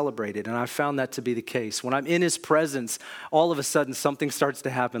doesn't celebrate it, and I found that to be the case. When I'm in His presence, all of a sudden something starts to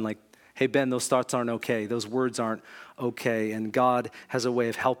happen like, hey, Ben, those thoughts aren't okay. Those words aren't okay. And God has a way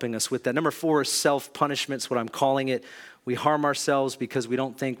of helping us with that. Number 4 is self-punishment. It's what I'm calling it. We harm ourselves because we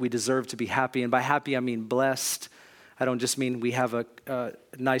don't think we deserve to be happy. And by happy, I mean blessed. I don't just mean we have a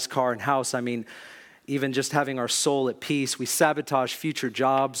nice car and house. I mean, even just having our soul at peace. We sabotage future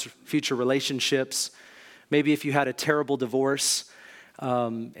jobs, future relationships. Maybe if you had a terrible divorce,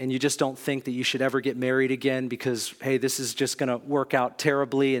 and you just don't think that you should ever get married again because, hey, this is just going to work out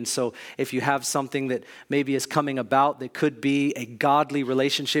terribly. And so if you have something that maybe is coming about that could be a godly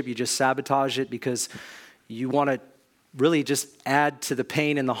relationship, you just sabotage it because you want to really just add to the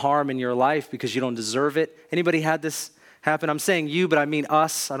pain and the harm in your life because you don't deserve it. Anybody had this happen? I'm saying you, but I mean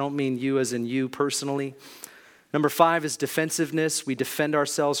us. I don't mean you as in you personally. Number 5 is defensiveness. We defend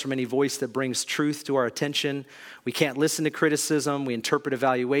ourselves from any voice that brings truth to our attention. We can't listen to criticism. We interpret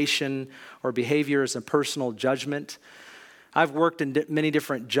evaluation or behavior as a personal judgment. I've worked in many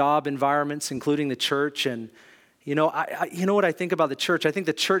different job environments, including the church. And, you know what I think about the church? I think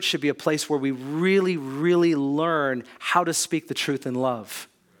the church should be a place where we really, really learn how to speak the truth in love.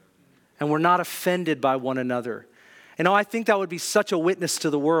 And we're not offended by one another. And I think that would be such a witness to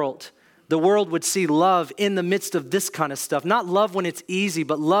the world. The world would see love in the midst of this kind of stuff. Not love when it's easy,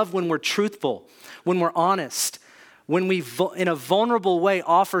 but love when we're truthful, when we're honest, when we, in a vulnerable way,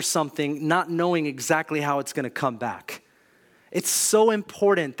 offer something not knowing exactly how it's going to come back. It's so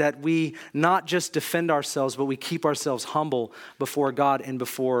important that we not just defend ourselves, but we keep ourselves humble before God and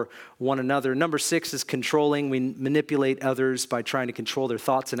before one another. Number 6 is controlling. We manipulate others by trying to control their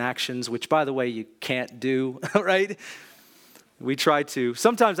thoughts and actions, which, by the way, you can't do, right? We try to.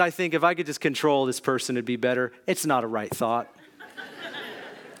 Sometimes I think if I could just control this person, it'd be better. It's not a right thought.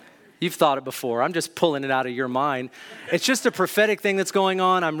 You've thought it before. I'm just pulling it out of your mind. It's just a prophetic thing that's going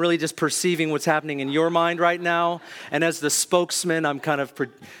on. I'm really just perceiving what's happening in your mind right now. And as the spokesman, I'm kind of,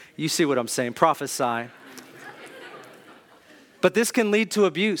 you see what I'm saying, prophesy. But this can lead to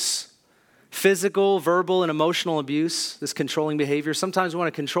abuse. Physical, verbal, and emotional abuse, this controlling behavior. Sometimes we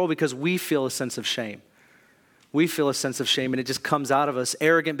want to control because we feel a sense of shame. We feel a sense of shame, and it just comes out of us.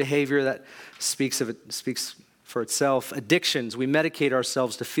 Arrogant behavior that speaks for itself. Addictions, we medicate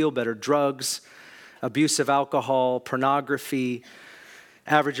ourselves to feel better. Drugs, abuse of alcohol, pornography.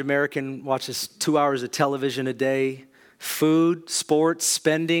 Average American watches 2 hours of television a day. Food, sports,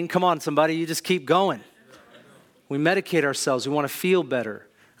 spending. Come on, somebody, you just keep going. We medicate ourselves. We want to feel better.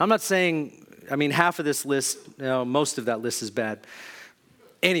 I'm not saying, half of this list, most of that list is bad.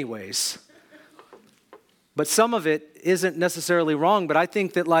 Anyways. But some of it isn't necessarily wrong, but I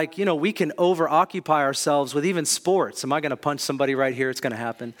think that we can over-occupy ourselves with even sports. Am I going to punch somebody right here? It's going to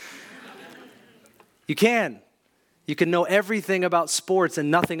happen. You can. You can know everything about sports and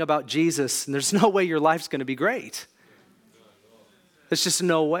nothing about Jesus, and there's no way your life's going to be great. There's just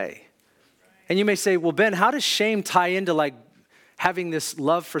no way. And you may say, well, Ben, how does shame tie into having this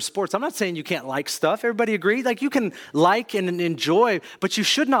love for sports? I'm not saying you can't like stuff. Everybody agree? You can like and enjoy, but you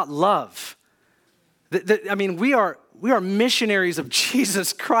should not love. We are missionaries of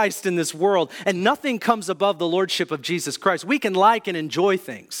Jesus Christ in this world, and nothing comes above the lordship of Jesus Christ. We can like and enjoy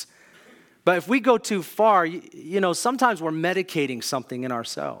things, but if we go too far, sometimes we're medicating something in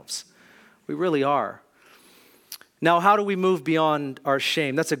ourselves. We really are. Now, how do we move beyond our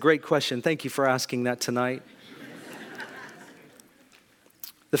shame? That's a great question. Thank you for asking that tonight.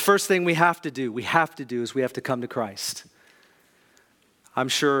 The first thing we have to do is we have to come to Christ. I'm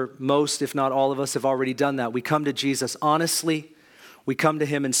sure most, if not all of us, have already done that. We come to Jesus honestly. We come to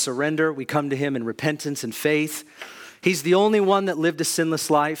him in surrender. We come to him in repentance and faith. He's the only one that lived a sinless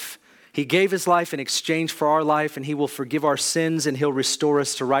life. He gave his life in exchange for our life, and he will forgive our sins, and he'll restore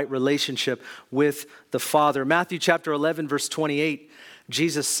us to right relationship with the Father. Matthew chapter 11, verse 28,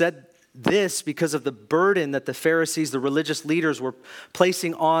 Jesus said this because of the burden that the Pharisees, the religious leaders, were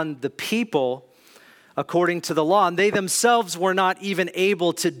placing on the people according to the law, and they themselves were not even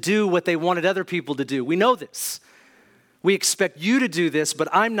able to do what they wanted other people to do. We know this. We expect you to do this, but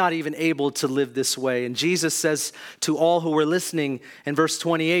I'm not even able to live this way. And Jesus says to all who were listening in verse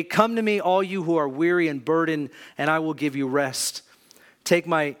 28, "Come to me, all you who are weary and burdened, and I will give you rest. Take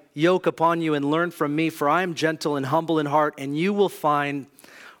my yoke upon you and learn from me, for I am gentle and humble in heart, and you will find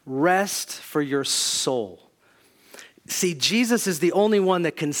rest for your soul." See, Jesus is the only one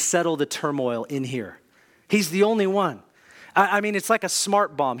that can settle the turmoil in here. He's the only one. It's like a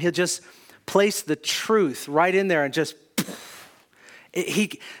smart bomb. He'll just place the truth right in there and just,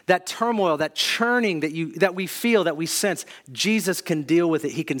 that turmoil, that churning that we feel, that we sense, Jesus can deal with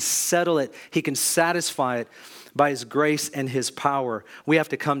it. He can settle it. He can satisfy it by his grace and his power. We have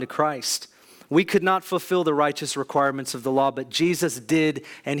to come to Christ. We could not fulfill the righteous requirements of the law, but Jesus did,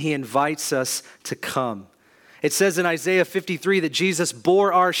 and he invites us to come. It says in Isaiah 53 that Jesus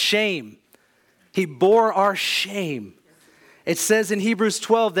bore our shame. He bore our shame. It says in Hebrews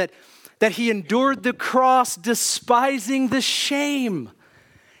 12 that he endured the cross despising the shame.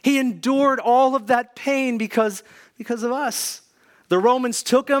 He endured all of that pain because of us. The Romans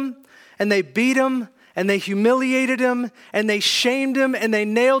took him and they beat him and they humiliated him, and they shamed him, and they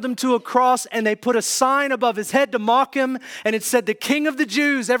nailed him to a cross, and they put a sign above his head to mock him, and it said, "The King of the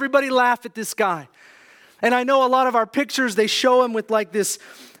Jews." Everybody laughed at this guy. And I know a lot of our pictures, they show him with like this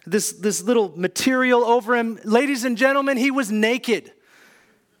little material over him. Ladies and gentlemen, he was naked.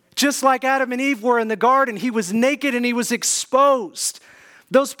 Just like Adam and Eve were in the garden, he was naked and he was exposed.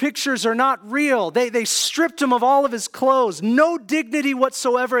 Those pictures are not real. They stripped him of all of his clothes, no dignity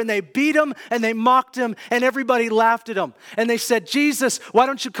whatsoever, and they beat him and they mocked him, and everybody laughed at him. And they said, "Jesus, why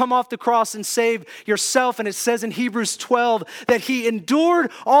don't you come off the cross and save yourself?" And it says in Hebrews 12 that he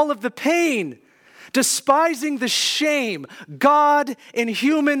endured all of the pain, despising the shame, God in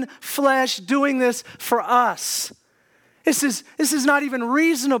human flesh doing this for us. This is not even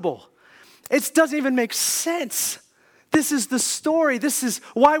reasonable. It doesn't even make sense. This is the story. This is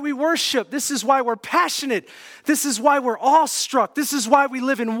why we worship. This is why we're passionate. This is why we're awestruck. This is why we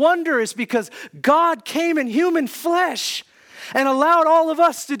live in wonder, is because God came in human flesh and allowed all of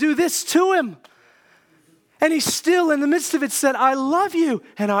us to do this to him. And he still, in the midst of it, said, "I love you,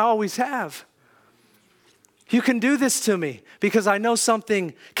 and I always have. You can do this to me because I know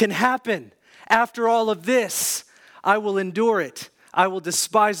something can happen. After all of this, I will endure it. I will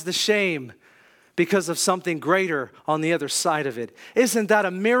despise the shame because of something greater on the other side of it." Isn't that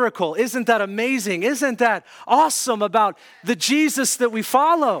a miracle? Isn't that amazing? Isn't that awesome about the Jesus that we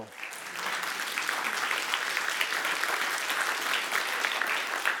follow?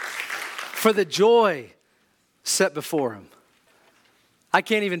 For the joy set before him. I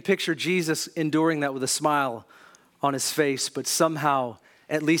can't even picture Jesus enduring that with a smile on his face, but somehow,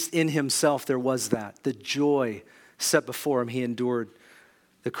 at least in himself, there was that. The joy set before him, he endured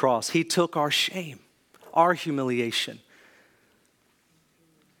the cross. He took our shame, our humiliation.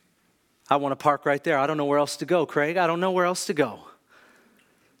 I want to park right there. I don't know where else to go, Craig. I don't know where else to go.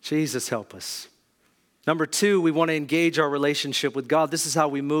 Jesus, help us. Number 2, we want to engage our relationship with God. This is how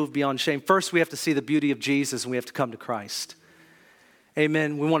we move beyond shame. First, we have to see the beauty of Jesus, and we have to come to Christ.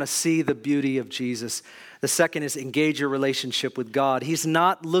 Amen. We want to see the beauty of Jesus. The second is engage your relationship with God. He's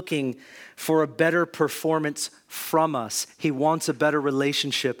not looking for a better performance from us. He wants a better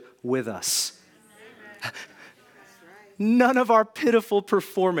relationship with us. None of our pitiful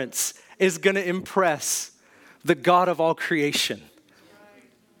performance is going to impress the God of all creation.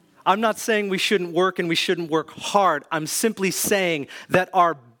 I'm not saying we shouldn't work and we shouldn't work hard. I'm simply saying that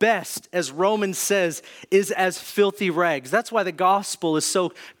our best, as Romans says, is as filthy rags. That's why the gospel is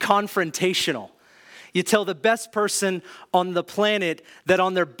so confrontational. You tell the best person on the planet that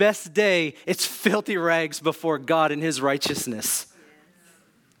on their best day, it's filthy rags before God in his righteousness.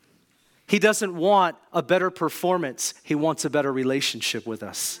 He doesn't want a better performance. He wants a better relationship with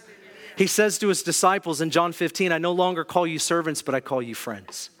us. He says to his disciples in John 15, "I no longer call you servants, but I call you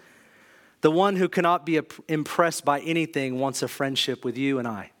friends." The one who cannot be impressed by anything wants a friendship with you and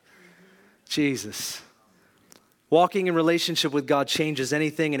I. Jesus. Walking in relationship with God changes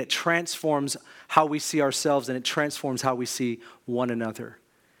anything, and it transforms how we see ourselves, and it transforms how we see one another.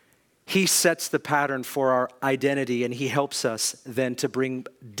 He sets the pattern for our identity, and he helps us then to bring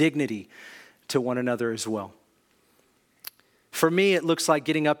dignity to one another as well. For me, it looks like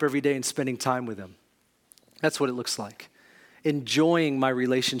getting up every day and spending time with him. That's what it looks like. Enjoying my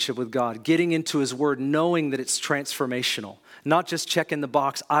relationship with God, getting into his word, knowing that it's transformational. Not just checking the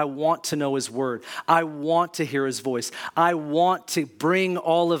box. I want to know his word. I want to hear his voice. I want to bring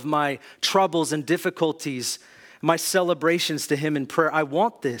all of my troubles and difficulties, my celebrations to him in prayer. I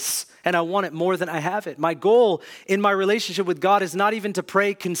want this, and I want it more than I have it. My goal in my relationship with God is not even to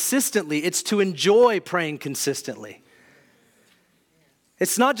pray consistently. It's to enjoy praying consistently.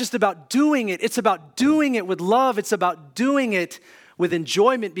 It's not just about doing it. It's about doing it with love. It's about doing it with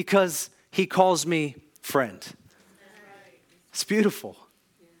enjoyment because he calls me friend. It's beautiful.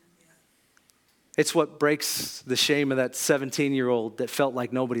 It's what breaks the shame of that 17-year-old that felt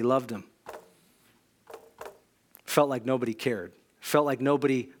like nobody loved him. Felt like nobody cared. Felt like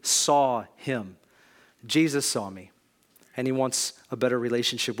nobody saw him. Jesus saw me, and he wants a better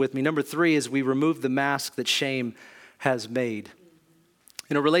relationship with me. Number 3 is we remove the mask that shame has made.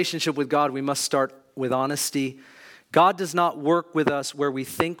 In a relationship with God, we must start with honesty. God does not work with us where we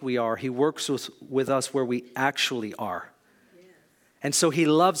think we are. He works with us where we actually are. And so he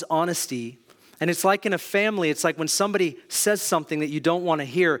loves honesty. And it's like in a family, it's like when somebody says something that you don't want to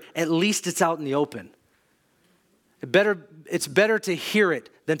hear, at least it's out in the open. It's better to hear it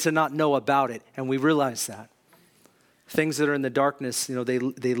than to not know about it. And we realize that. Things that are in the darkness, they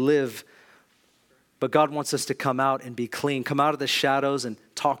live. But God wants us to come out and be clean. Come out of the shadows and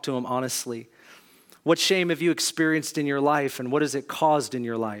talk to him honestly. What shame have you experienced in your life, and what has it caused in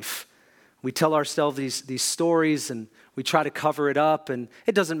your life? We tell ourselves these stories and we try to cover it up. And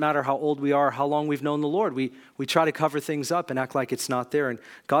it doesn't matter how old we are, how long we've known the Lord. We try to cover things up and act like it's not there. And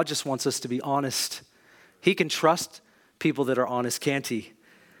God just wants us to be honest. He can trust people that are honest, can't he?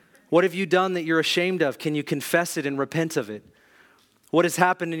 What have you done that you're ashamed of? Can you confess it and repent of it? What has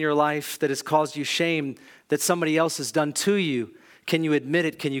happened in your life that has caused you shame that somebody else has done to you? Can you admit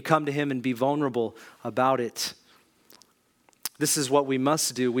it? Can you come to him and be vulnerable about it? This is what we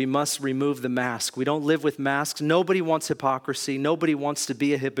must do. We must remove the mask. We don't live with masks. Nobody wants hypocrisy. Nobody wants to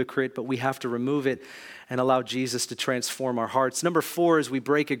be a hypocrite, but we have to remove it and allow Jesus to transform our hearts. Number 4 is we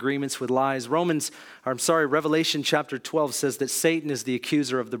break agreements with lies. Revelation chapter 12 says that Satan is the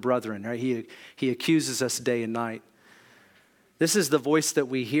accuser of the brethren. Right? He accuses us day and night. This is the voice that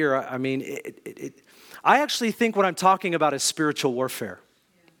we hear. I mean, I actually think what I'm talking about is spiritual warfare.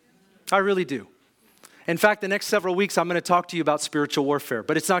 I really do. In fact, the next several weeks, I'm going to talk to you about spiritual warfare,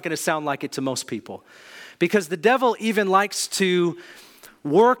 but it's not going to sound like it to most people. Because the devil even likes to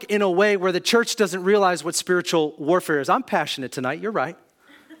work in a way where the church doesn't realize what spiritual warfare is. I'm passionate tonight, you're right.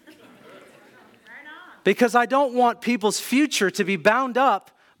 Because I don't want people's future to be bound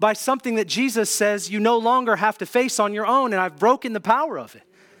up by something that Jesus says you no longer have to face on your own, and I've broken the power of it.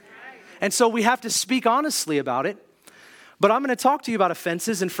 And so we have to speak honestly about it. But I'm going to talk to you about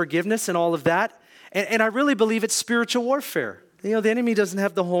offenses and forgiveness and all of that. And I really believe it's spiritual warfare. You know, the enemy doesn't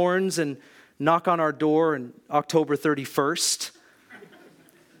have the horns and knock on our door on October 31st.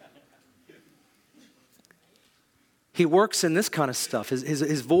 He works in this kind of stuff.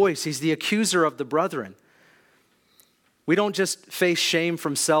 His voice, he's the accuser of the brethren. We don't just face shame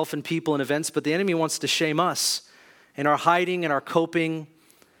from self and people and events, but the enemy wants to shame us in our hiding and our coping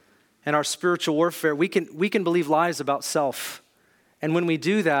and our spiritual warfare. We can believe lies about self. And when we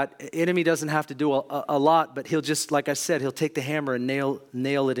do that, the enemy doesn't have to do a lot, but he'll just, like I said, he'll take the hammer and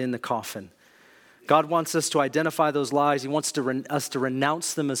nail it in the coffin. God wants us to identify those lies. He wants us to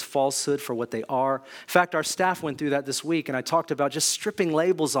renounce them as falsehood for what they are. In fact, our staff went through that this week, and I talked about just stripping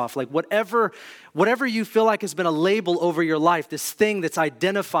labels off. Like whatever you feel like has been a label over your life, this thing that's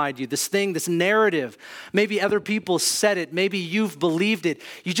identified you, this narrative. Maybe other people said it. Maybe you've believed it.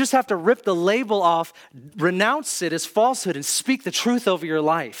 You just have to rip the label off, renounce it as falsehood, and speak the truth over your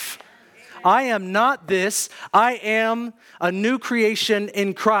life. I am not this. I am a new creation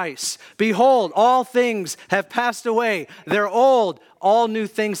in Christ. Behold, all things have passed away. They're old. All new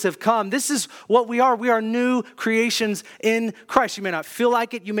things have come. This is what we are. We are new creations in Christ. You may not feel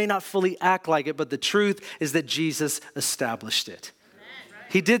like it. You may not fully act like it. But the truth is that Jesus established it.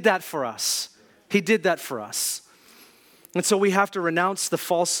 He did that for us. He did that for us. And so we have to renounce the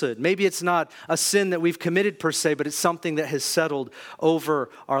falsehood. Maybe it's not a sin that we've committed per se, but it's something that has settled over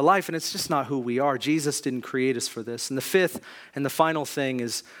our life, and it's just not who we are. Jesus didn't create us for this. And the fifth and the final thing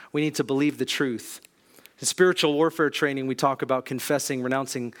is we need to believe the truth. In spiritual warfare training, we talk about confessing,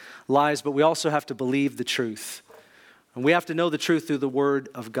 renouncing lies, but we also have to believe the truth. And we have to know the truth through the Word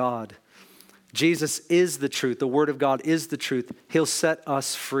of God. Jesus is the truth. The Word of God is the truth. He'll set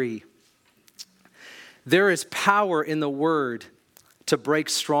us free. There is power in the word to break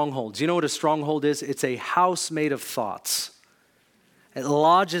strongholds. You know what a stronghold is? It's a house made of thoughts. It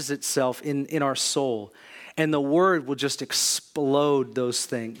lodges itself in our soul. And the word will just explode those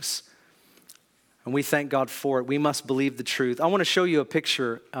things. And we thank God for it. We must believe the truth. I want to show you a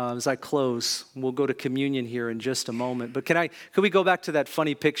picture as I close. We'll go to communion here in just a moment. But could we go back to that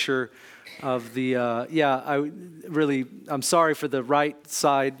funny picture of the, I'm sorry for the right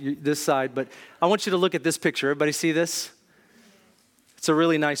side, this side, but I want you to look at this picture. Everybody see this? It's a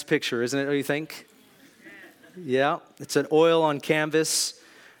really nice picture, isn't it? What do you think? Yeah, it's an oil on canvas.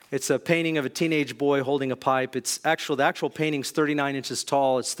 It's a painting of a teenage boy holding a pipe. The actual painting's 39 inches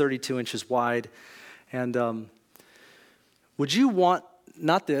tall. It's 32 inches wide. And would you want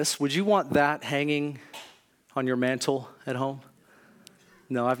that hanging on your mantle at home?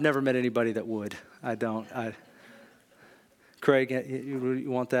 No, I've never met anybody that would. I don't. Craig, you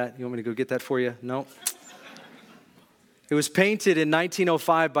want that? You want me to go get that for you? No. It was painted in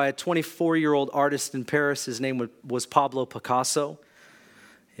 1905 by a 24-year-old artist in Paris. His name was Pablo Picasso.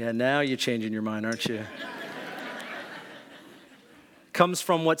 Yeah, now you're changing your mind, aren't you? Comes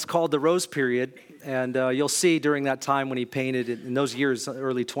from what's called the Rose period. And you'll see during that time when he painted, in those years,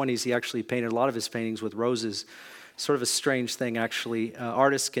 early 20s, he actually painted a lot of his paintings with roses. Sort of a strange thing, actually.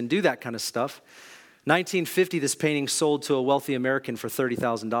 Artists can do that kind of stuff. 1950, this painting sold to a wealthy American for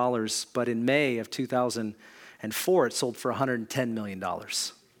 $30,000. But in May of 2004, it sold for $110 million.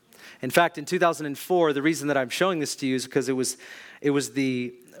 In fact, in 2004, the reason that I'm showing this to you is because it was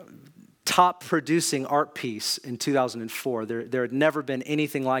the top producing art piece in 2004. There had never been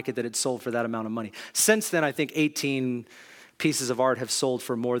anything like it that had sold for that amount of money. Since then, I think 18 pieces of art have sold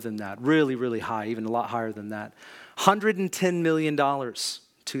for more than that. Really, really high, even a lot higher than that. $110 million,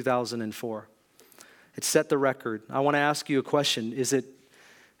 2004. It set the record. I want to ask you a question. Is it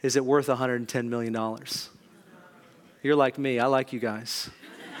worth $110 million? You're like me. I like you guys.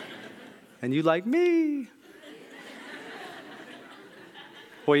 And you like me.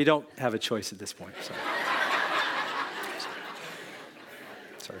 Well, you don't have a choice at this point. So.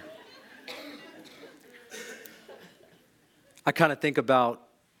 Sorry. I kind of think about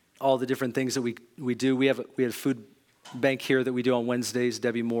all the different things that we do. We have a food bank here that we do on Wednesdays.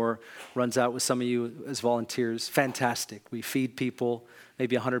 Debbie Moore runs out with some of you as volunteers. Fantastic. We feed people,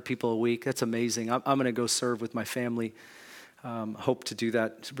 maybe 100 people a week. That's amazing. I'm going to go serve with my family. Hope to do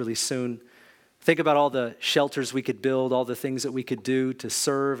that really soon. Think about all the shelters we could build, all the things that we could do to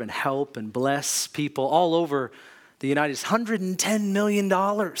serve and help and bless people all over the United States. $110 million.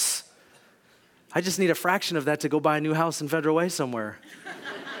 I just need a fraction of that to go buy a new house in Federal Way somewhere.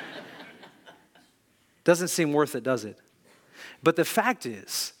 Doesn't seem worth it, does it? But the fact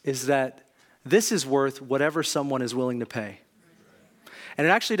is that this is worth whatever someone is willing to pay. And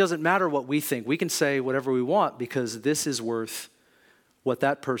it actually doesn't matter what we think. We can say whatever we want because this is worth what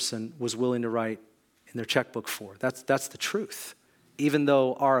that person was willing to write in their checkbook for. That's the truth, even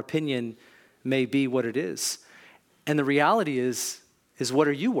though our opinion may be what it is. And the reality is what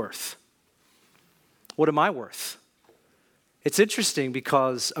are you worth? What am I worth? It's interesting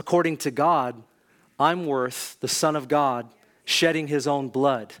because according to God, I'm worth the Son of God shedding his own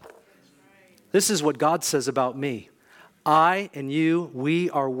blood. This is what God says about me. I and you, we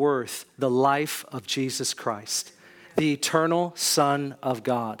are worth the life of Jesus Christ, the eternal Son of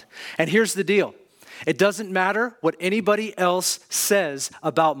God. And here's the deal. It doesn't matter what anybody else says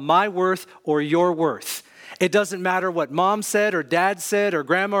about my worth or your worth. It doesn't matter what mom said or dad said or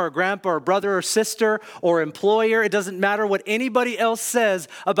grandma or grandpa or brother or sister or employer. It doesn't matter what anybody else says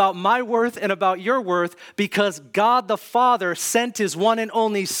about my worth and about your worth because God the Father sent his one and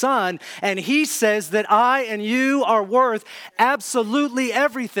only Son and he says that I and you are worth absolutely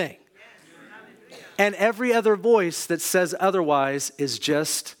everything. And every other voice that says otherwise is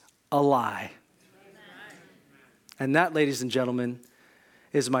just a lie. And that, ladies and gentlemen,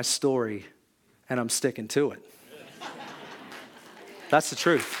 is my story, and I'm sticking to it. That's the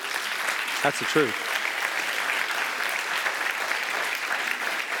truth. That's the truth.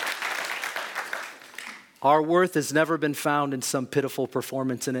 Our worth has never been found in some pitiful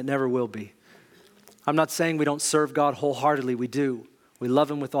performance, and it never will be. I'm not saying we don't serve God wholeheartedly. We do. We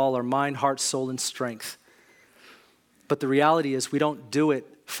love him with all our mind, heart, soul, and strength. But the reality is we don't do it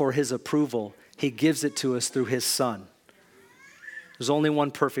for his approval. He gives it to us through his Son. There's only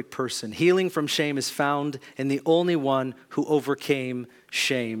one perfect person. Healing from shame is found in the only one who overcame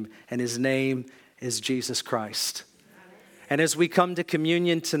shame, and his name is Jesus Christ. And as we come to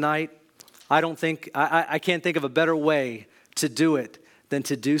communion tonight, I can't think of a better way to do it than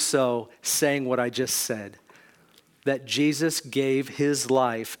to do so saying what I just said. That Jesus gave his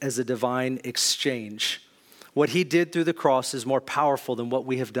life as a divine exchange. What he did through the cross is more powerful than what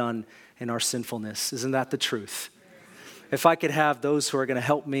we have done in our sinfulness. Isn't that the truth? If I could have those who are going to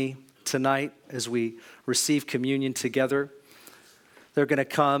help me tonight as we receive communion together, they're going to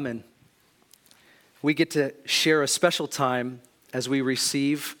come and we get to share a special time as we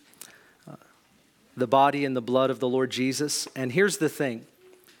receive the body and the blood of the Lord Jesus. And here's the thing.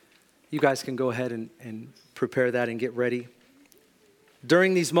 You guys can go ahead and prepare that and get ready.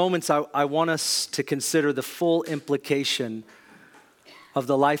 During these moments, I want us to consider the full implication of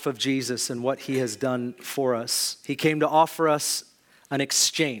the life of Jesus and what he has done for us. He came to offer us an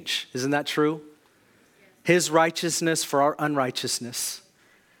exchange. Isn't that true? His righteousness for our unrighteousness.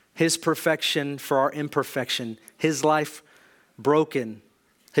 His perfection for our imperfection. His life broken.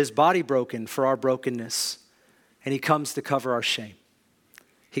 His body broken for our brokenness. And he comes to cover our shame.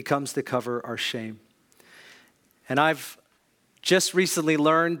 He comes to cover our shame. And I've just recently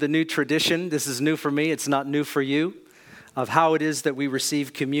learned the new tradition. This is new for me. It's not new for you. Of how it is that we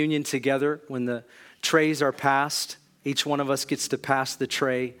receive communion together. When the trays are passed, each one of us gets to pass the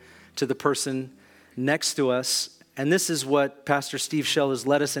tray to the person next to us. And this is what Pastor Steve Shell has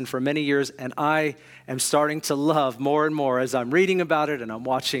led us in for many years. And I am starting to love more and more as I'm reading about it and I'm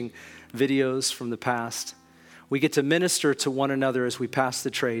watching videos from the past. We get to minister to one another as we pass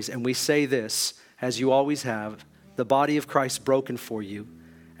the trays. And we say this, as you always have, the body of Christ broken for you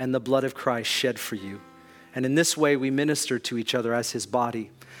and the blood of Christ shed for you. And in this way, we minister to each other as his body.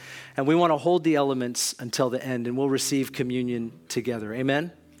 And we want to hold the elements until the end, and we'll receive communion together.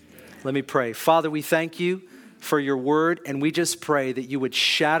 Amen? Let me pray. Father, we thank you for your word, and we just pray that you would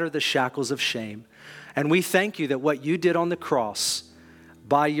shatter the shackles of shame. And we thank you that what you did on the cross,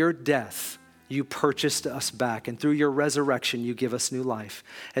 by your death, you purchased us back. And through your resurrection, you give us new life.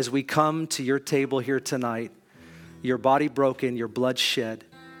 As we come to your table here tonight, your body broken, your blood shed,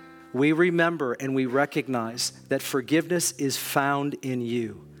 we remember and we recognize that forgiveness is found in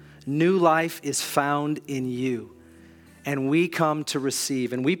you. New life is found in you. And we come to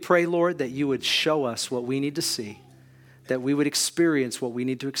receive. And we pray, Lord, that you would show us what we need to see, that we would experience what we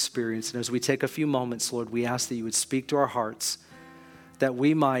need to experience. And as we take a few moments, Lord, we ask that you would speak to our hearts, that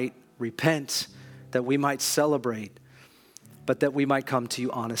we might repent, that we might celebrate, but that we might come to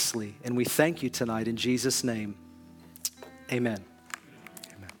you honestly. And we thank you tonight in Jesus' name. Amen.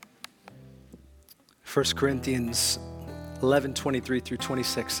 Amen. 1 Corinthians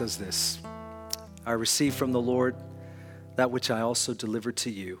 11:23-26 says this, I received from the Lord that which I also delivered to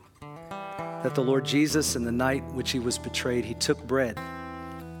you, that the Lord Jesus, in the night which he was betrayed, he took bread.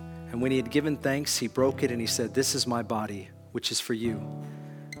 And when he had given thanks, he broke it and he said, this is my body, which is for you.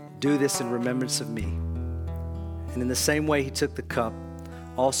 Do this in remembrance of me. And in the same way, he took the cup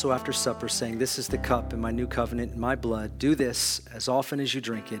also after supper, saying, this is the cup in my new covenant in my blood. Do this as often as you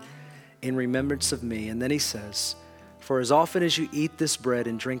drink it in remembrance of me. And then he says, for as often as you eat this bread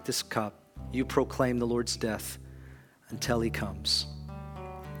and drink this cup, you proclaim the Lord's death until he comes.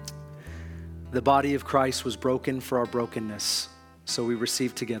 The body of Christ was broken for our brokenness, so we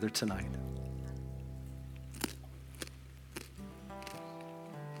receive together tonight.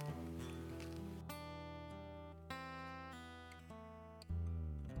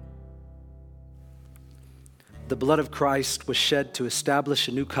 The blood of Christ was shed to establish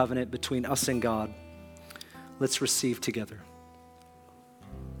a new covenant between us and God. Let's receive together.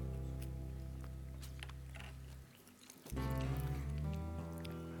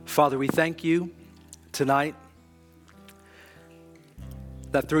 Father, we thank you tonight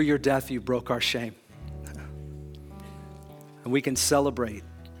that through your death you broke our shame. And we can celebrate.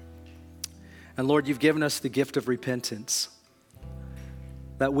 And Lord, you've given us the gift of repentance,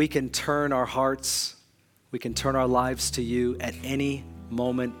 that we can turn our hearts, we can turn our lives to you at any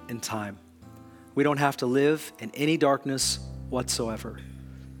moment in time. We don't have to live in any darkness whatsoever.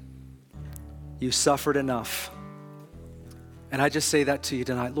 You suffered enough. And I just say that to you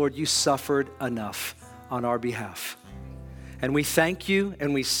tonight. Lord, you suffered enough on our behalf. And we thank you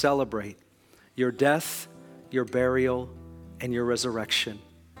and we celebrate your death, your burial, and your resurrection.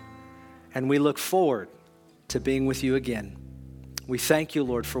 And we look forward to being with you again. We thank you,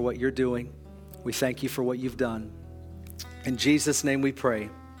 Lord, for what you're doing. We thank you for what you've done. In Jesus' name we pray.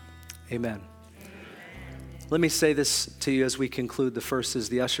 Amen. Let me say this to you as we conclude. The first is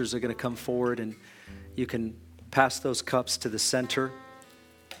the ushers are going to come forward and you can pass those cups to the center.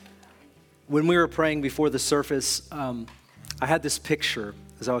 When we were praying before the service, I had this picture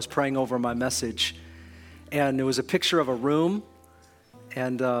as I was praying over my message. And it was a picture of a room.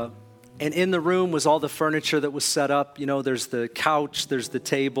 And in the room was all the furniture that was set up. You know, there's the couch, there's the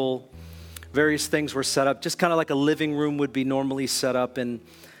table. Various things were set up, just kind of like a living room would be normally set up. And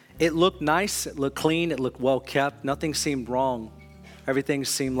it looked nice, it looked clean, it looked well kept. Nothing seemed wrong. Everything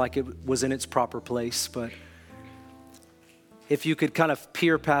seemed like it was in its proper place. But if you could kind of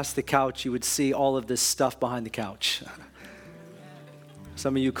peer past the couch, you would see all of this stuff behind the couch.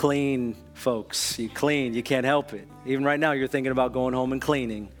 Some of you clean folks, you clean, you can't help it. Even right now, you're thinking about going home and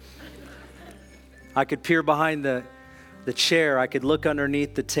cleaning. I could peer behind the chair. I could look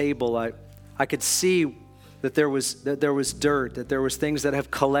underneath the table. I could see that there was dirt, that there was things that have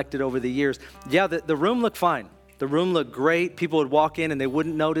collected over the years. Yeah, the room looked fine. The room looked great. People would walk in and they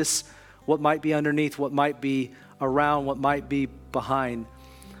wouldn't notice what might be underneath, what might be around, what might be behind.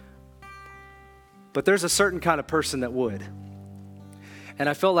 But there's a certain kind of person that would. And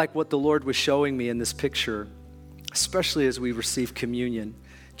I felt like what the Lord was showing me in this picture, especially as we receive communion,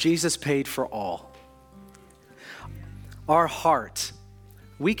 Jesus paid for all. Our heart,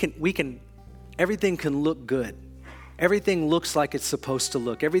 everything can look good. Everything looks like it's supposed to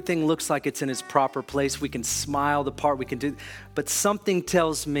look. Everything looks like it's in its proper place. We can smile the part, we can do, but something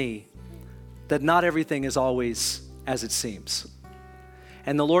tells me that not everything is always as it seems.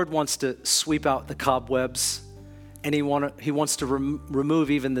 And the Lord wants to sweep out the cobwebs, and He wants to remove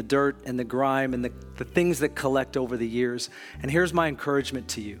even the dirt and the grime and the things that collect over the years. And here's my encouragement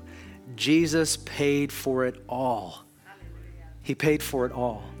to you. Jesus paid for it all. He paid for it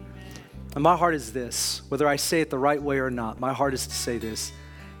all. And my heart is this, whether I say it the right way or not, my heart is to say this,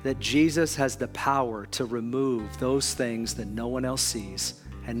 that Jesus has the power to remove those things that no one else sees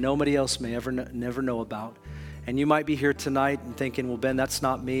and nobody else may never know about. And you might be here tonight and thinking, well, Ben, that's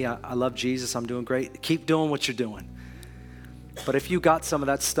not me. I love Jesus. I'm doing great. Keep doing what you're doing. But if you got some of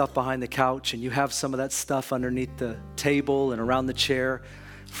that stuff behind the couch and you have some of that stuff underneath the table and around the chair,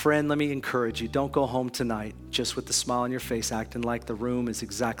 friend, let me encourage you. Don't go home tonight just with the smile on your face, acting like the room is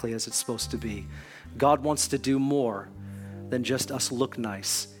exactly as it's supposed to be. God wants to do more than just us look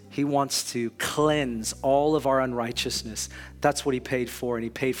nice. He wants to cleanse all of our unrighteousness. That's what he paid for, and he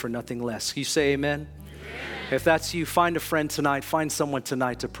paid for nothing less. Can you say amen? If that's you, find a friend tonight, find someone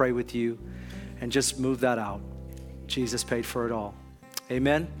tonight to pray with you, and just move that out. Jesus paid for it all.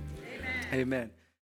 Amen? Amen. Amen.